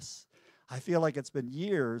preparedness. I feel like it's been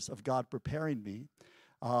years of God preparing me.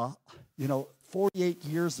 48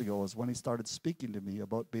 years ago is when he started speaking to me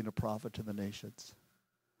about being a prophet to the nations.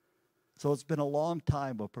 So it's been a long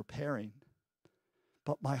time of preparing.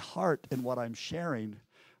 But my heart in what I'm sharing,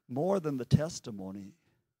 more than the testimony,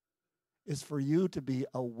 is for you to be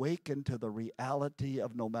awakened to the reality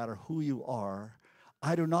of no matter who you are.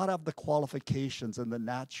 I do not have the qualifications in the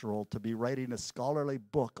natural to be writing a scholarly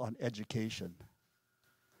book on education.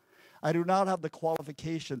 I do not have the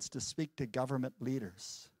qualifications to speak to government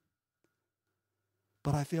leaders.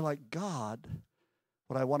 But I feel like God,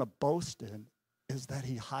 what I want to boast in, is that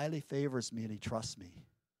he highly favors me and he trusts me.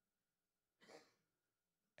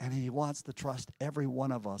 And he wants to trust every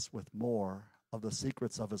one of us with more of the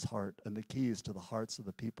secrets of his heart and the keys to the hearts of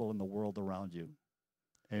the people in the world around you.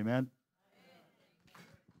 Amen?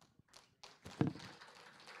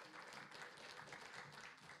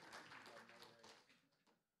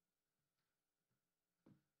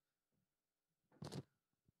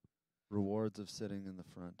 Rewards of sitting in the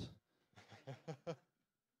front.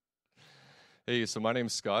 Hey, so my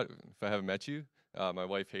name's Scott, if I haven't met you. My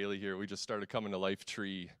wife Haley here, we just started coming to Life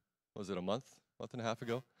Tree, was it a month and a half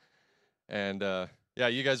ago? And yeah,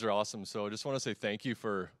 you guys are awesome. So I just want to say thank you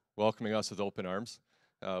for welcoming us with open arms.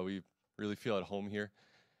 We really feel at home here.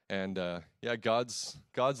 And yeah, God's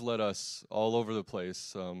led us all over the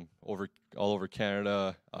place, all over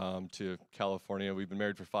Canada to California. We've been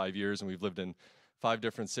married for 5 years, and we've lived in 5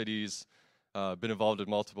 different cities, been involved in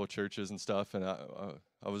multiple churches and stuff. And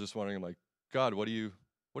I was just wondering, like, God, what do you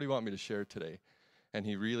want me to share today? And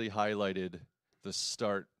he really highlighted the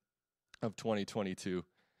start of 2022.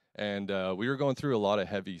 And we were going through a lot of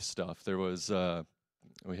heavy stuff. There was,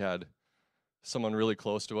 we had someone really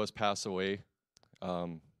close to us pass away.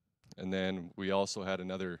 And then we also had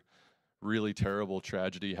another really terrible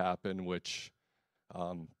tragedy happen, which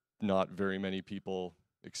not very many people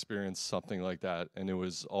experienced something like that. And it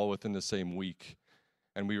was all within the same week.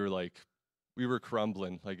 And we were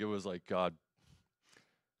crumbling. Like, it was like, God,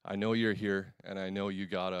 I know you're here, and I know you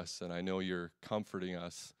got us, and I know you're comforting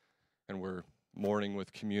us. And we're mourning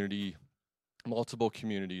with multiple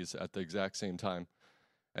communities at the exact same time.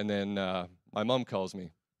 And then my mom calls me,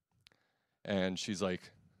 and she's like,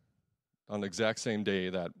 on the exact same day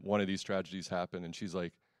that one of these tragedies happened, and she's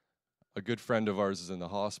like, a good friend of ours is in the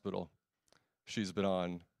hospital. She's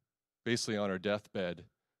been basically on her deathbed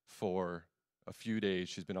for a few days.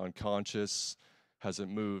 She's been unconscious, hasn't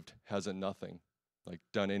moved, hasn't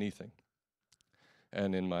done anything.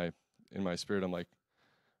 And in my spirit, I'm like,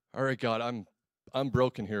 all right, God, I'm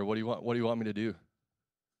broken here. What do you want me to do?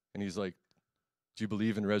 And he's like, do you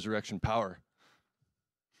believe in resurrection power?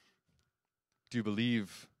 Do you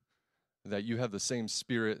believe that you have the same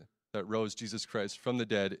spirit that rose Jesus Christ from the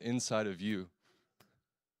dead inside of you?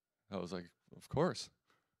 I was like, of course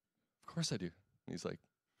I do. And he's like,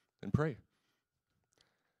 then pray.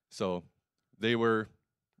 So they were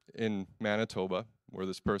in Manitoba, where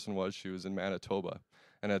this person was. She was in Manitoba.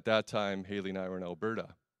 And at that time, Haley and I were in Alberta.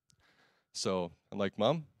 So I'm like,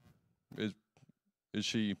 Mom, is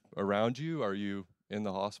she around you? Are you in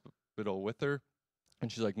the hospital with her?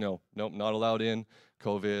 And she's like, nope, not allowed in,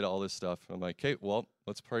 COVID, all this stuff. I'm like, okay, well,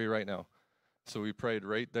 let's pray right now. So we prayed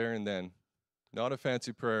right there and then. Not a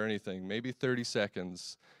fancy prayer or anything, maybe 30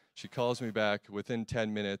 seconds. She calls me back within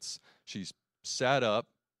 10 minutes. She's sat up,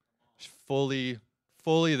 she's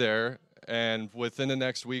fully there, and within the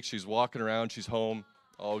next week, she's walking around, she's home,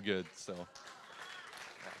 all good, so.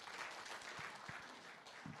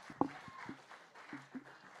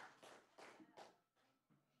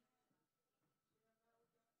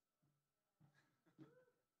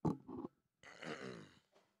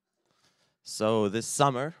 So this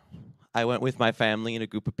summer, I went with my family and a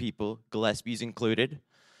group of people, Gillespie's included,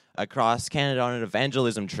 across Canada on an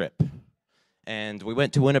evangelism trip. And we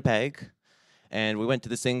went to Winnipeg, and we went to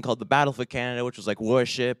this thing called the Battle for Canada, which was like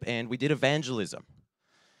worship, and we did evangelism.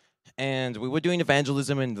 And we were doing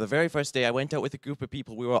evangelism, and the very first day I went out with a group of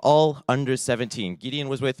people. We were all under 17. Gideon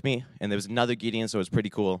was with me, and there was another Gideon, so it was pretty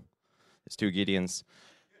cool. There's 2 Gideons.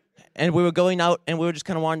 And we were going out, and we were just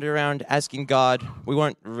kind of wandering around asking God. We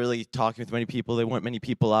weren't really talking with many people. There weren't many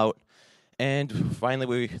people out. And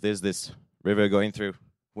finally, there's this river going through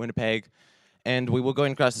Winnipeg, and we were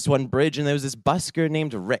going across this one bridge, and there was this busker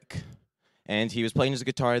named Rick. And he was playing his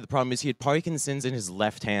guitar. The problem is he had Parkinson's in his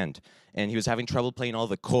left hand, and he was having trouble playing all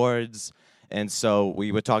the chords. And so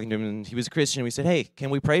we were talking to him, and he was a Christian. We said, hey, can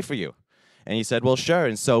we pray for you? And he said, well, sure.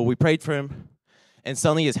 And so we prayed for him, and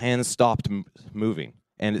suddenly his hand stopped moving,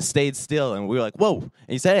 and it stayed still. And we were like, whoa. And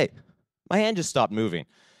he said, hey, my hand just stopped moving.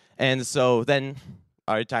 And so then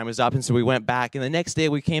our time was up, and so we went back. And the next day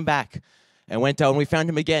we came back and went out, and we found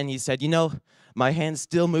him again. He said, my hand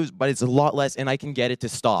still moves, but it's a lot less, and I can get it to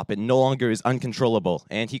stop. It no longer is uncontrollable.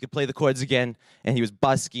 And he could play the chords again, and he was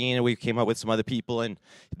busking, and we came out with some other people, and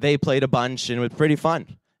they played a bunch, and it was pretty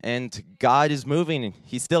fun. And God is moving, and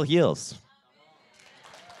he still heals.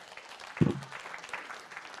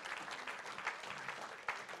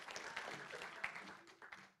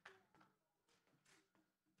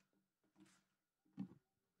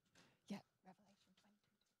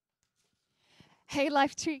 Hey,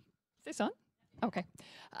 Life Tree. Is this on? Okay.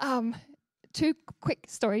 2 quick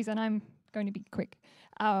stories, and I'm going to be quick.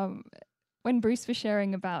 When Bruce was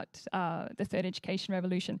sharing about the Third Education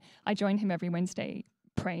Revolution, I joined him every Wednesday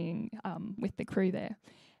praying with the crew there.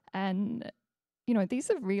 And, these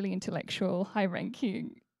are really intellectual,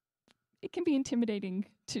 high-ranking. It can be intimidating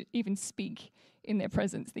to even speak in their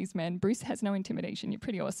presence, these men. Bruce has no intimidation. You're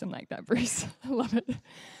pretty awesome like that, Bruce. I love it.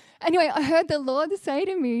 Anyway, I heard the Lord say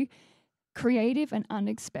to me, creative and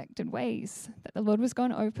unexpected ways, that the Lord was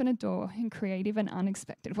going to open a door in creative and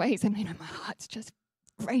unexpected ways. And my heart's just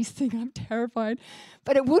racing. I'm terrified.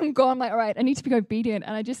 But it wouldn't go. I'm like, all right, I need to be obedient.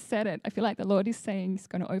 And I just said it. I feel like the Lord is saying He's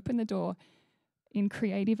going to open the door in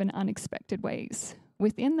creative and unexpected ways.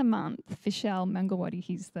 Within the month, Vishal Mangalwadi,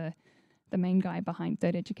 he's the main guy behind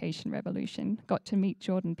Third Education Revolution, got to meet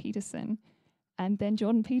Jordan Peterson. And then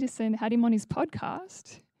Jordan Peterson had him on his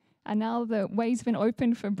podcast. And now the way's been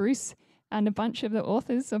opened for Bruce and a bunch of the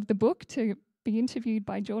authors of the book to be interviewed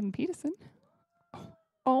by Jordan Peterson.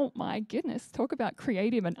 Oh my goodness, talk about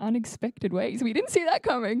creative and unexpected ways. We didn't see that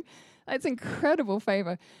coming. That's incredible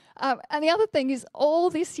favor. And the other thing is all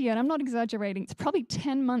this year, and I'm not exaggerating, it's probably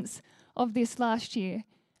 10 months of this last year,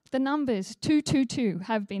 the numbers 222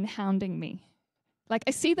 have been hounding me. Like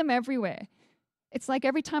I see them everywhere. It's like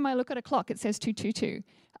every time I look at a clock, it says 222.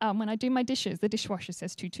 When I do my dishes, the dishwasher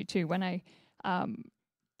says 222. When I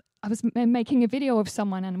was making a video of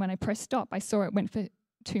someone, and when I pressed stop, I saw it went for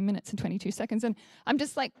 2 minutes and 22 seconds. And I'm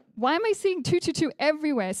just like, why am I seeing 222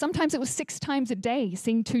 everywhere? Sometimes it was 6 times a day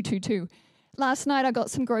seeing 222. Last night I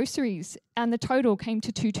got some groceries, and the total came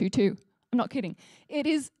to 222. I'm not kidding. It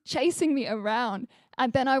is chasing me around.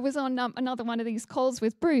 And then I was on another one of these calls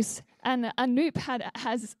with Bruce, and Anoop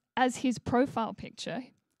has as his profile picture,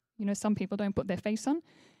 you know, some people don't put their face on,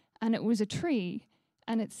 and it was a tree,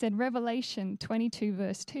 and it said Revelation 22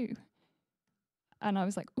 verse 2. And I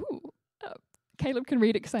was like, ooh, Caleb can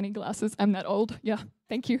read it because I need glasses. I'm that old. Yeah,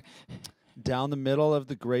 thank you. Down the middle of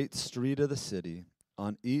the great street of the city,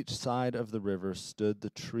 on each side of the river, stood the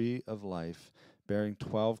tree of life, bearing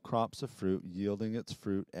 12 crops of fruit, yielding its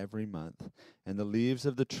fruit every month. And the leaves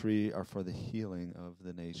of the tree are for the healing of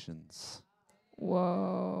the nations.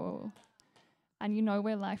 Whoa. And you know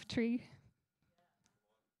we're Life Tree.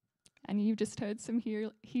 And you've just heard some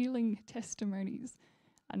healing testimonies.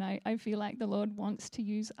 And I feel like the Lord wants to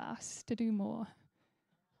use us to do more.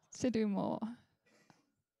 To do more.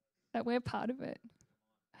 That we're part of it.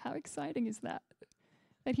 How exciting is that?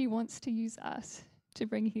 That He wants to use us to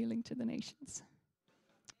bring healing to the nations.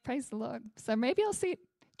 Praise the Lord. So maybe I'll see it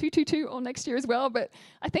 222 all next year as well, but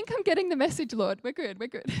I think I'm getting the message, Lord. We're good, we're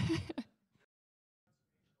good.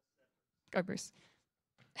 Go, Bruce.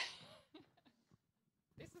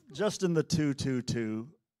 Just in the 222,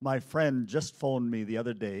 my friend just phoned me the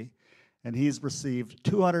other day, and he's received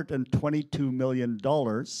 $222 million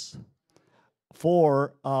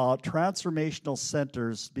for transformational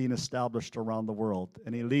centers being established around the world.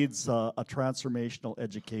 And he leads a transformational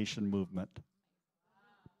education movement.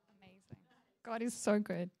 Amazing. God is so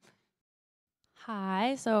good.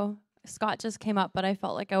 Hi. So Scott just came up, but I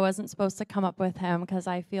felt like I wasn't supposed to come up with him because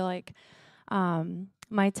I feel like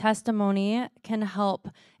my testimony can help,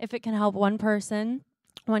 if it can help one person,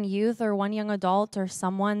 one youth or one young adult or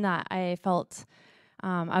someone that I felt,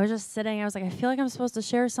 I was just sitting, I was like, I feel like I'm supposed to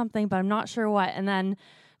share something, but I'm not sure what. And then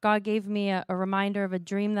God gave me a reminder of a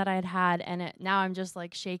dream that I had had, and now I'm just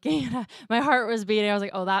like shaking. My heart was beating. I was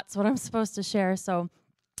like, oh, that's what I'm supposed to share. So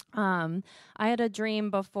I had a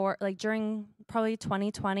dream before, like during probably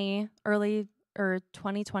 2020, early or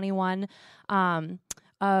 2021,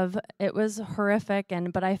 it was horrific,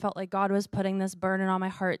 but I felt like God was putting this burden on my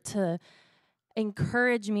heart to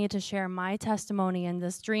encourage me to share my testimony. And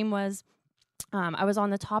this dream was, I was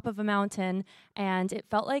on the top of a mountain, and it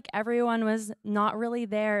felt like everyone was not really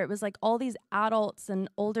there. It was like all these adults and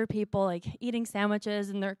older people like eating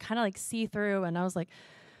sandwiches, and they're kind of like see-through. And I was like,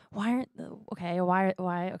 why,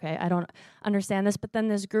 I don't understand this. But then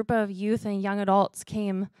this group of youth and young adults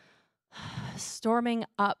came storming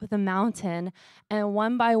up the mountain, and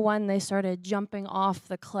one by one they started jumping off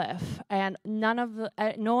the cliff, and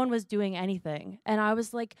no one was doing anything. And I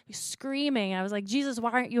was like screaming. I was like, Jesus,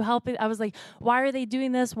 why aren't you helping? I was like, why are they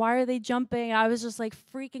doing this? Why are they jumping? I was just like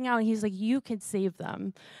freaking out. And he's like, you could save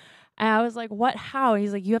them. And I was like, what? How?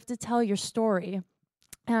 He's like, you have to tell your story.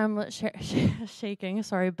 And I'm shaking,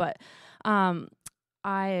 sorry, but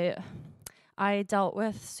I dealt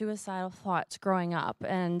with suicidal thoughts growing up,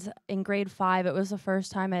 and in grade 5, it was the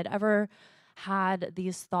first time I'd ever had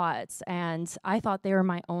these thoughts, and I thought they were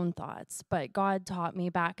my own thoughts, but God taught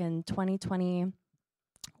me back in 2021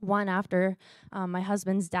 after my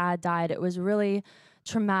husband's dad died. It was really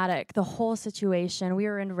traumatic, the whole situation. We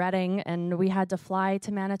were in Redding, and we had to fly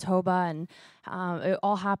to Manitoba, and it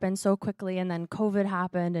all happened so quickly, and then COVID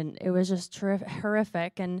happened, and it was just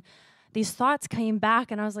horrific, and these thoughts came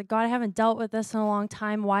back, and I was like, God, I haven't dealt with this in a long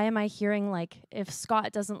time. Why am I hearing, like, if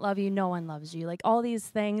Scott doesn't love you, no one loves you? Like, all these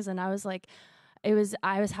things, and I was like,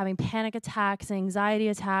 I was having panic attacks, anxiety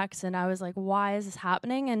attacks, and I was like, why is this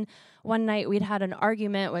happening? And one night we'd had an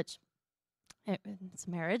argument, which it's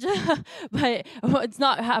marriage, but it's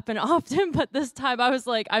not happened often. But this time I was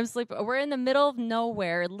like, I'm sleeping. We're in the middle of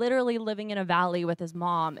nowhere, literally living in a valley with his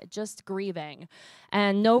mom, just grieving,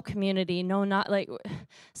 and no community, not like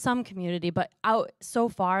some community, but out so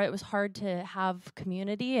far it was hard to have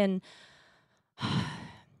community. And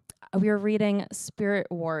we were reading Spirit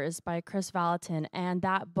Wars by Chris Valentin, and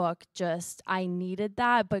that book I needed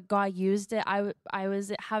that, but God used it. I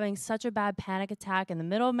was having such a bad panic attack in the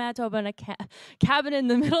middle of Manitoba in a cabin in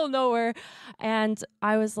the middle of nowhere, and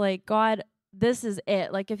I was like, God, this is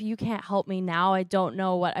it. Like, if you can't help me now, I don't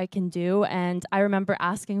know what I can do. And I remember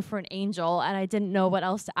asking for an angel, and I didn't know what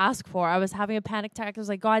else to ask for. I was having a panic attack. I was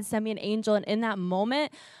like, God, send me an angel. And in that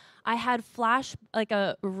moment, I had like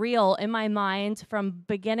a reel in my mind from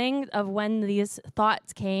beginning of when these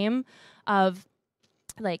thoughts came of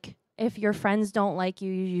like, if your friends don't like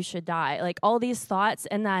you, you should die. Like all these thoughts.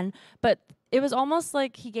 And then, but it was almost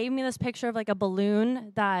like he gave me this picture of like a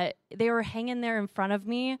balloon that they were hanging there in front of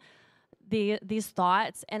me, these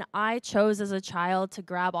thoughts. And I chose as a child to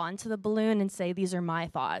grab onto the balloon and say, these are my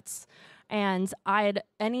thoughts. And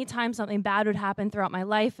anytime something bad would happen throughout my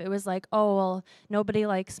life, it was like, oh, well, nobody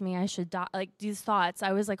likes me, I should die. Like these thoughts,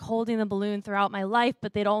 I was like holding the balloon throughout my life,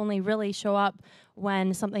 but they'd only really show up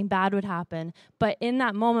when something bad would happen. But in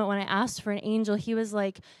that moment, when I asked for an angel, he was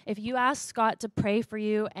like, if you ask Scott to pray for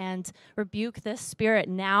you and rebuke this spirit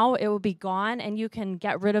now, it will be gone and you can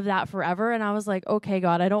get rid of that forever. And I was like, okay,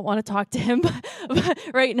 God, I don't want to talk to him but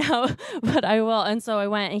right now, but I will. And so I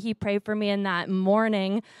went and he prayed for me in that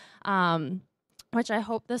morning. Which I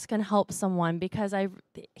hope this can help someone, because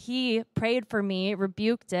he prayed for me,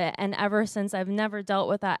 rebuked it, and ever since I've never dealt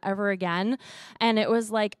with that ever again. And it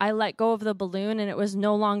was like I let go of the balloon and it was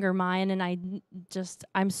no longer mine. And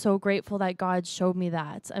I'm so grateful that God showed me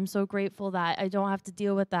that. I'm so grateful that I don't have to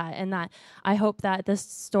deal with that, and that I hope that this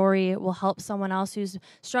story will help someone else who's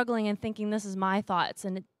struggling and thinking this is my thoughts,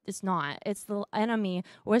 and it's not. It's the enemy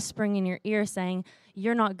whispering in your ear saying,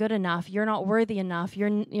 you're not good enough, you're not worthy enough, you're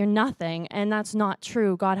nothing. And that's not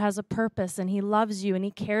true. God has a purpose and he loves you and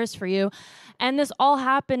he cares for you. And this all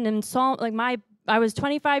happened in Psalm, I was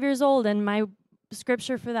 25 years old, and my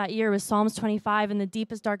scripture for that year was Psalms 25, in the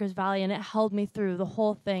deepest, darkest valley, and it held me through the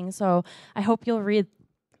whole thing. So I hope you'll read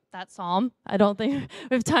that psalm. I don't think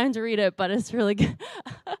we have time to read it, but it's really good.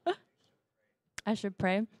 I should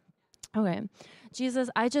pray. Okay. Jesus,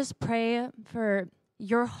 I just pray for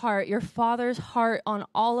your heart, your Father's heart on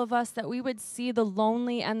all of us, that we would see the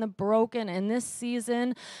lonely and the broken in this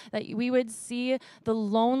season, that we would see the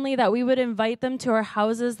lonely, that we would invite them to our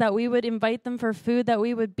houses, that we would invite them for food, that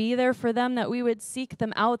we would be there for them, that we would seek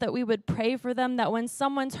them out, that we would pray for them, that when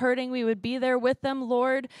someone's hurting, we would be there with them,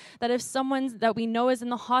 Lord, that if someone that we know is in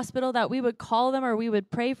the hospital, that we would call them, or we would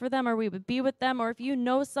pray for them, or we would be with them, or if you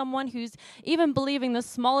know someone who's even believing the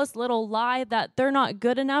smallest little lie that they're not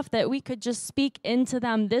good enough, that we could just speak into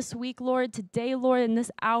them this week, Lord, today, Lord, in this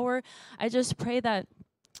hour. I just pray that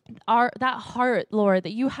that heart, Lord,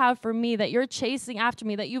 that you have for me, that you're chasing after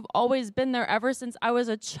me, that you've always been there ever since I was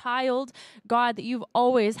a child, God, that you've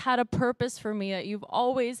always had a purpose for me, that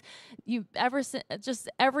just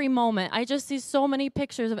every moment. I just see so many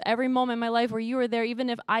pictures of every moment in my life where you were there, even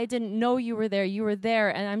if I didn't know you were there,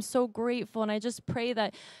 and I'm so grateful. And I just pray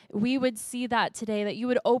that we would see that today, that you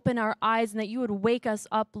would open our eyes and that you would wake us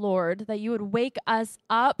up, Lord, that you would wake us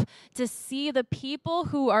up to see the people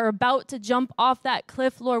who are about to jump off that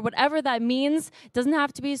cliff, Lord, whatever that means. It doesn't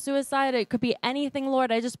have to be suicide. It could be anything,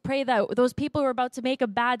 Lord. I just pray that those people who are about to make a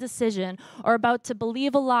bad decision or about to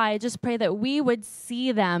believe a lie, I just pray that we would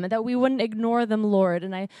see them, that we wouldn't ignore them, Lord.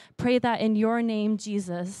 And I pray that in your name,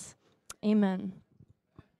 Jesus. Amen.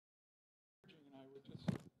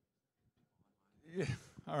 Yeah,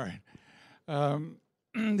 all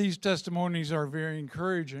right. These testimonies are very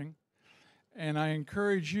encouraging, and I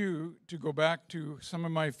encourage you to go back to some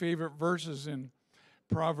of my favorite verses in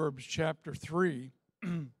Proverbs chapter 3.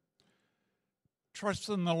 Trust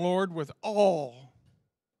in the Lord with all.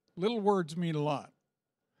 Little words mean a lot.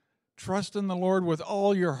 Trust in the Lord with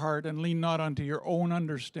all your heart and lean not unto your own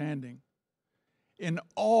understanding. In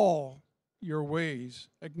all your ways,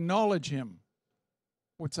 acknowledge him.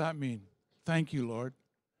 What's that mean? Thank you, Lord.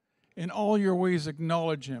 In all your ways,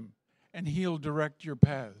 acknowledge him, and he'll direct your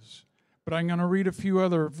paths. But I'm going to read a few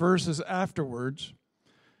other verses afterwards.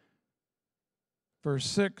 Verse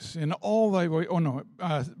 6, in all thy way,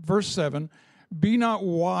 verse 7, be not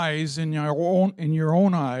wise in your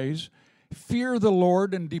own eyes, fear the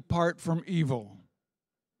Lord and depart from evil.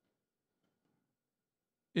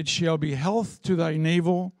 It shall be health to thy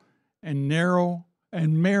navel and marrow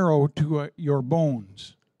to your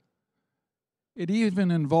bones. It even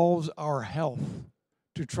involves our health,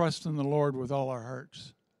 to trust in the Lord with all our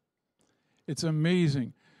hearts. It's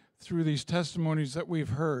amazing through these testimonies that we've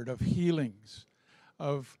heard of healings,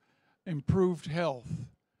 of improved health,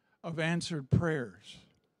 of answered prayers.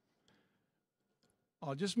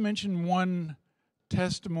 I'll just mention one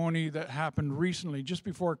testimony that happened recently, just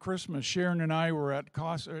before Christmas. Sharon and I were at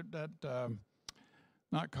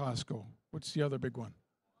not Costco. What's the other big one?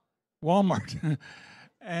 Walmart.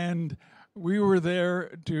 And we were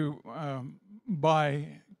there to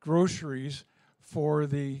buy groceries for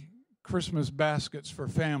the Christmas baskets for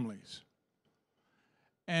families.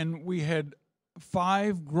 And we had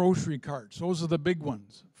 5 grocery carts. Those are the big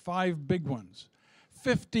ones. 5 big ones.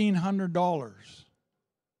 $1,500.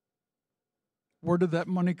 Where did that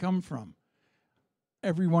money come from?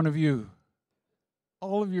 Every one of you.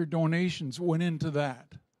 All of your donations went into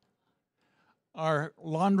that. Our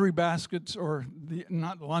laundry baskets, or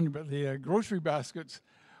not laundry, but the grocery baskets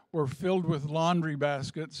were filled with laundry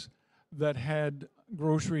baskets that had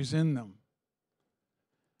groceries in them.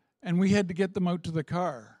 And we had to get them out to the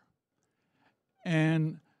car.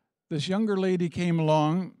 And this younger lady came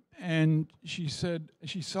along, and she said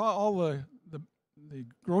she saw all the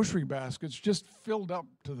grocery baskets just filled up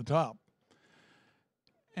to the top.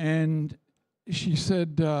 And she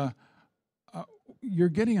said, you're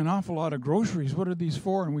getting an awful lot of groceries. What are these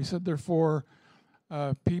for? And we said they're for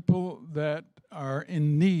people that are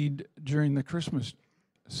in need during the Christmas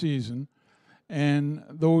season. And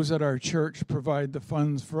those at our church provide the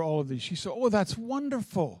funds for all of these. She said, oh, that's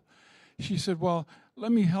wonderful. She said, well,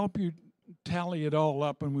 let me help you tally it all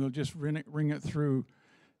up, and we'll just ring it through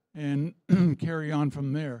and carry on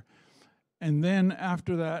from there. And then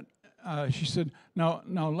after that, she said, now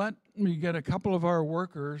let me get a couple of our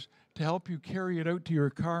workers to help you carry it out to your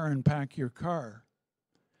car and pack your car.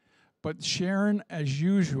 But Sharon, as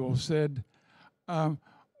usual, said,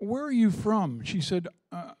 where are you from? She said,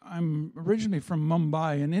 I'm originally from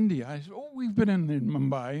Mumbai in India. I said, oh, we've been in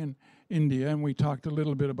Mumbai in India, and we talked a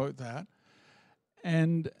little bit about that.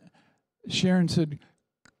 And Sharon said,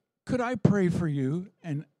 could I pray for you?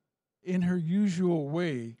 And in her usual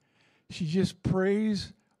way, she just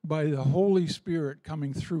prays by the Holy Spirit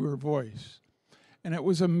coming through her voice. And it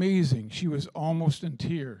was amazing. She was almost in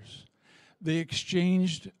tears. They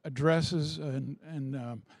exchanged addresses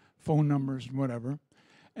and phone numbers and whatever,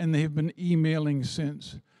 and they've been emailing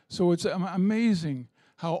since. So it's amazing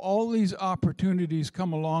how all these opportunities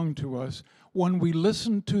come along to us when we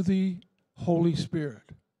listen to the Holy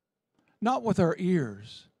Spirit. Not with our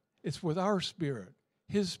ears, it's with our spirit,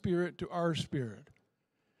 His spirit to our spirit.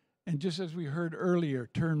 And just as we heard earlier,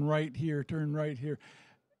 turn right here, turn right here.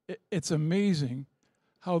 It's amazing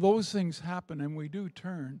how those things happen, and we do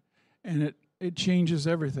turn, and it changes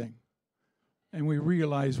everything. And we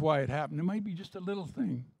realize why it happened. It might be just a little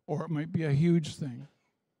thing, or it might be a huge thing.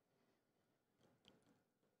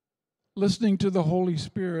 Listening to the Holy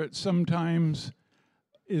Spirit sometimes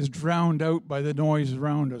is drowned out by the noise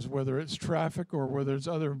around us, whether it's traffic or whether it's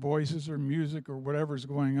other voices or music or whatever's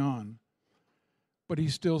going on. But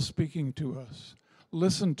He's still speaking to us.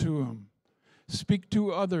 Listen to Him. Speak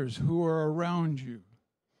to others who are around you.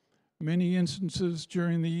 Many instances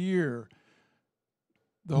during the year,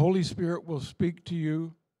 the Holy Spirit will speak to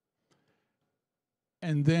you,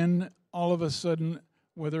 and then all of a sudden,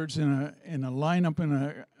 whether it's in a lineup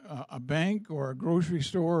in a bank or a grocery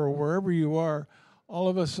store or wherever you are, all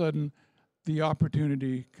of a sudden the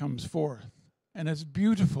opportunity comes forth. And it's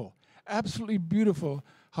beautiful, absolutely beautiful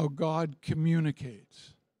how God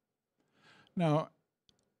communicates. Now,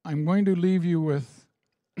 I'm going to leave you with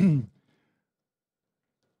a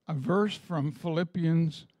verse from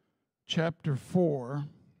Philippians chapter 4,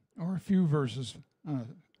 or a few verses,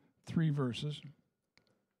 3 verses.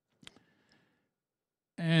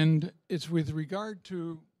 And it's with regard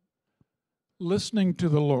to listening to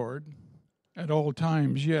the Lord at all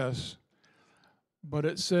times, yes, but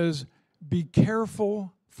it says, be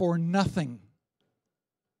careful for nothing.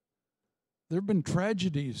 There have been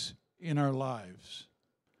tragedies in our lives.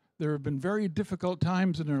 There have been very difficult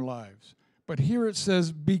times in our lives. But here it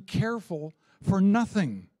says, be careful for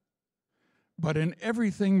nothing, but in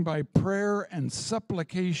everything by prayer and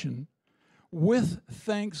supplication with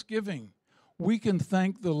thanksgiving. We can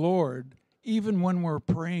thank the Lord even when we're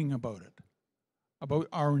praying about it, about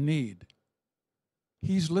our need.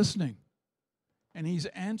 He's listening, and He's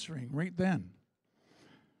answering right then.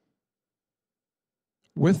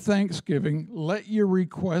 With thanksgiving, let your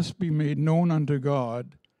requests be made known unto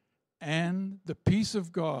God, and the peace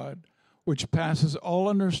of God, which passes all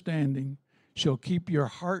understanding, shall keep your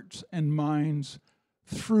hearts and minds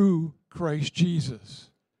through Christ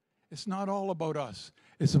Jesus. It's not all about us.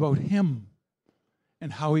 It's about him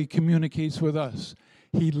and how he communicates with us.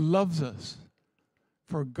 He loves us.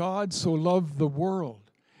 For God so loved the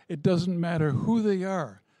world. It doesn't matter who they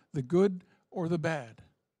are, the good or the bad.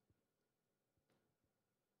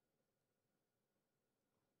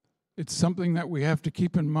 It's something that we have to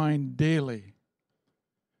keep in mind daily.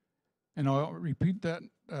 And I'll repeat that.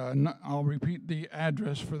 I'll repeat the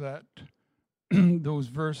address for that. Those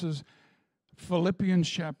verses. Philippians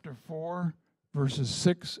chapter 4, verses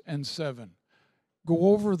 6 and 7.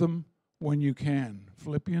 Go over them when you can.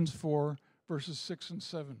 Philippians 4, verses 6 and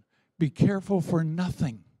 7. Be careful for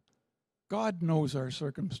nothing. God knows our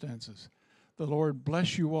circumstances. The Lord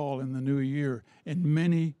bless you all in the new year in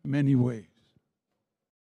many, many ways.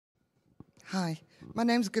 Hi, my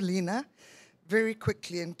name's Galina. Very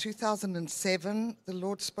quickly, in 2007, the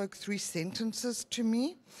Lord spoke 3 sentences to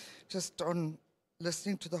me, just on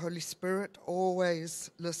listening to the Holy Spirit.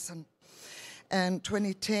 Always listen. And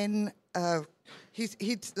 2010,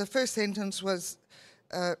 the first sentence was,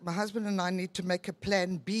 my husband and I need to make a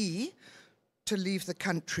plan B to leave the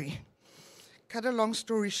country. Cut a long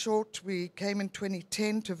story short, we came in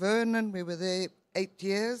 2010 to Vernon. We were there 8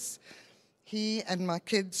 years. He and my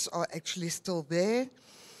kids are actually still there.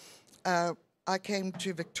 I came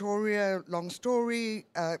to Victoria, long story,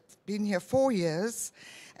 been here 4 years.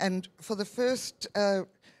 And for the first,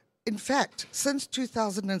 in fact, since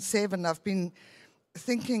 2007, I've been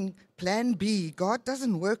thinking plan B. God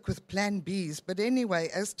doesn't work with plan Bs. But anyway,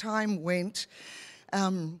 as time went,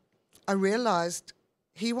 I realized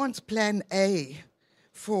he wants plan A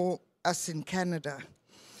for us in Canada.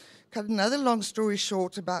 Cut another long story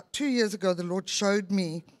short, about 2 years ago, the Lord showed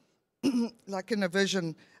me, like in a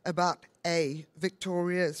vision, about A,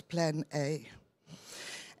 Victoria's plan A.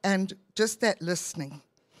 And just that listening.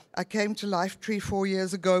 I came to Lifetree 4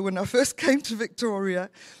 years ago when I first came to Victoria,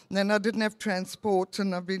 and then I didn't have transport,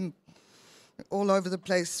 and I've been all over the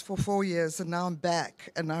place for 4 years, and now I'm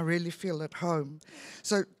back, and I really feel at home.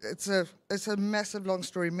 So it's a massive long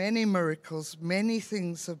story, many miracles, many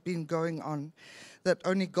things have been going on that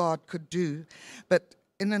only God could do. But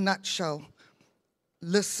in a nutshell,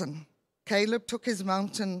 listen. Caleb took his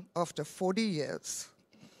mountain after 40 years.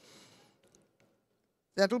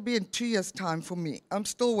 That'll be in 2 years' time for me. I'm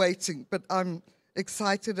still waiting, but I'm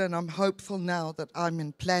excited and I'm hopeful now that I'm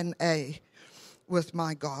in plan A with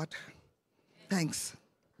my God. Thanks.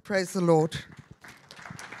 Praise the Lord.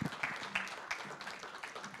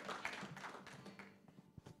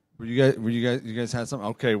 You guys had something?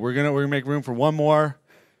 Okay, we're gonna make room for one more.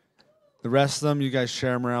 The rest of them, you guys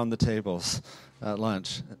share them around the tables at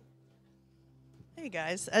lunch. Hey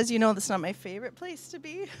guys, as you know, that's not my favorite place to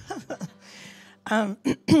be.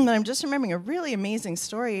 I'm just remembering a really amazing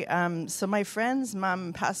story. So my friend's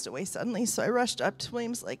mom passed away suddenly, so I rushed up to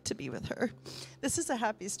Williams Lake to be with her. This is a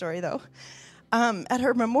happy story, though. At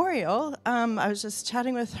her memorial, I was just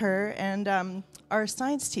chatting with her, and our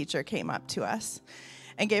science teacher came up to us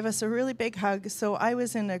and gave us a really big hug. So I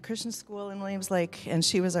was in a Christian school in Williams Lake, and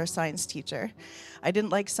she was our science teacher. I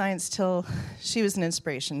didn't like science till she was an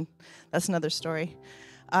inspiration. That's another story.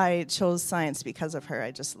 I chose science because of her.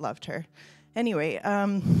 I just loved her. Anyway,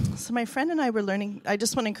 so my friend and I were learning. I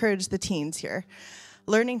just want to encourage the teens here,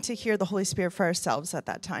 learning to hear the Holy Spirit for ourselves at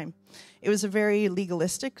that time. It was a very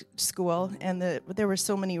legalistic school, and there were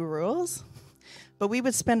so many rules, but we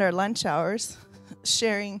would spend our lunch hours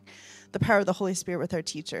sharing the power of the Holy Spirit with our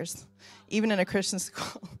teachers, even in a Christian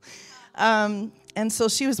school. And so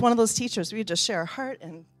she was one of those teachers. We would just share our heart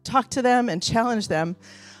and talk to them and challenge them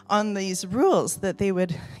on these rules that they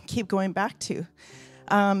would keep going back to.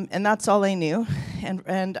 And that's all I knew.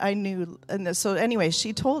 And I knew, and so anyway,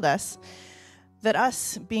 she told us that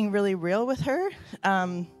us being really real with her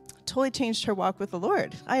totally changed her walk with the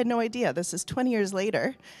Lord. I had no idea. This is 20 years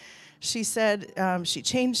later. She said she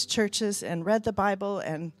changed churches and read the Bible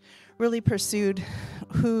and really pursued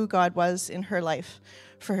who God was in her life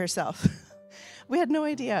for herself. We had no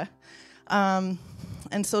idea. And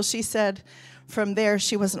so she said from there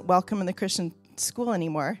she wasn't welcome in the Christian school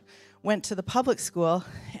anymore, went to the public school,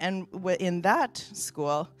 and in that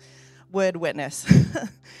school would witness.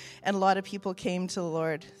 And a lot of people came to the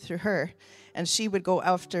Lord through her. And she would go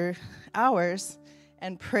after hours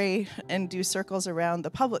and pray and do circles around the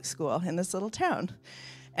public school in this little town.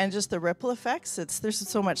 And just the ripple effects, there's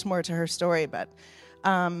so much more to her story, but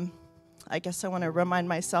I guess I want to remind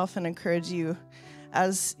myself and encourage you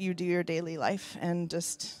as you do your daily life and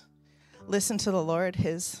just listen to the Lord,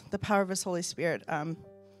 the power of His Holy Spirit.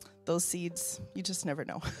 Those seeds, you just never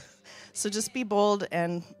know. So just be bold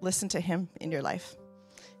and listen to Him in your life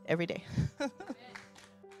every day.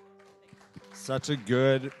 Such a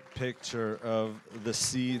good picture of the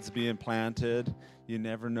seeds being planted. You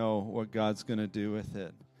never know what God's going to do with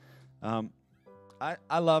it.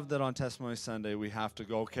 I love that on Testimony Sunday we have to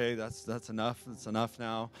go, okay, that's enough. That's enough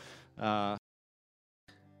now. I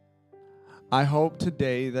hope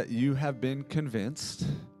today that you have been convinced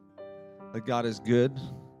that God is good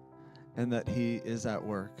and that He is at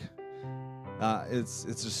work. It's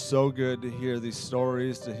just so good to hear these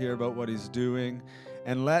stories, to hear about what He's doing.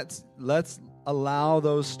 And let's allow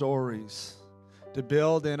those stories to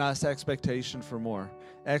build in us expectation for more.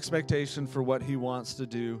 Expectation for what He wants to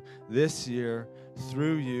do this year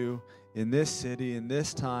through you in this city, in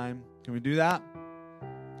this time. Can we do that?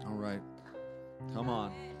 All right. Come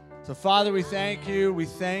on. So, Father, we thank you. We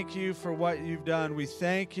thank you for what you've done. We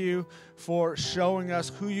thank you for showing us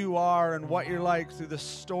who you are and what you're like through the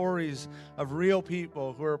stories of real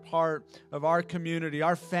people who are part of our community,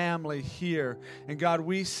 our family here. And God,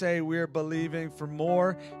 we say we're believing for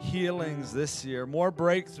more healings this year, more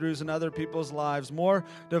breakthroughs in other people's lives, more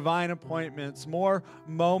divine appointments, more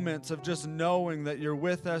moments of just knowing that you're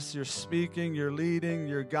with us, you're speaking, you're leading,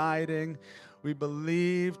 you're guiding. We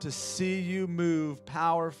believe to see you move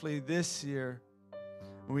powerfully this year.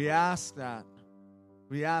 We ask that.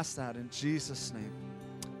 We ask that in Jesus' name.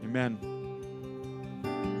 Amen.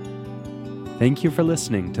 Thank you for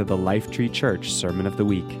listening to the Lifetree Church Sermon of the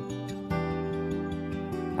Week.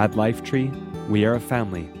 At Lifetree, we are a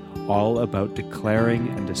family all about declaring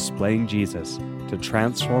and displaying Jesus to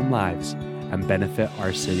transform lives and benefit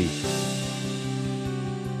our city.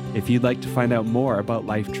 If you'd like to find out more about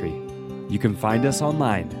Lifetree, you can find us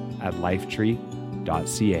online at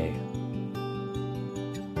lifetree.ca.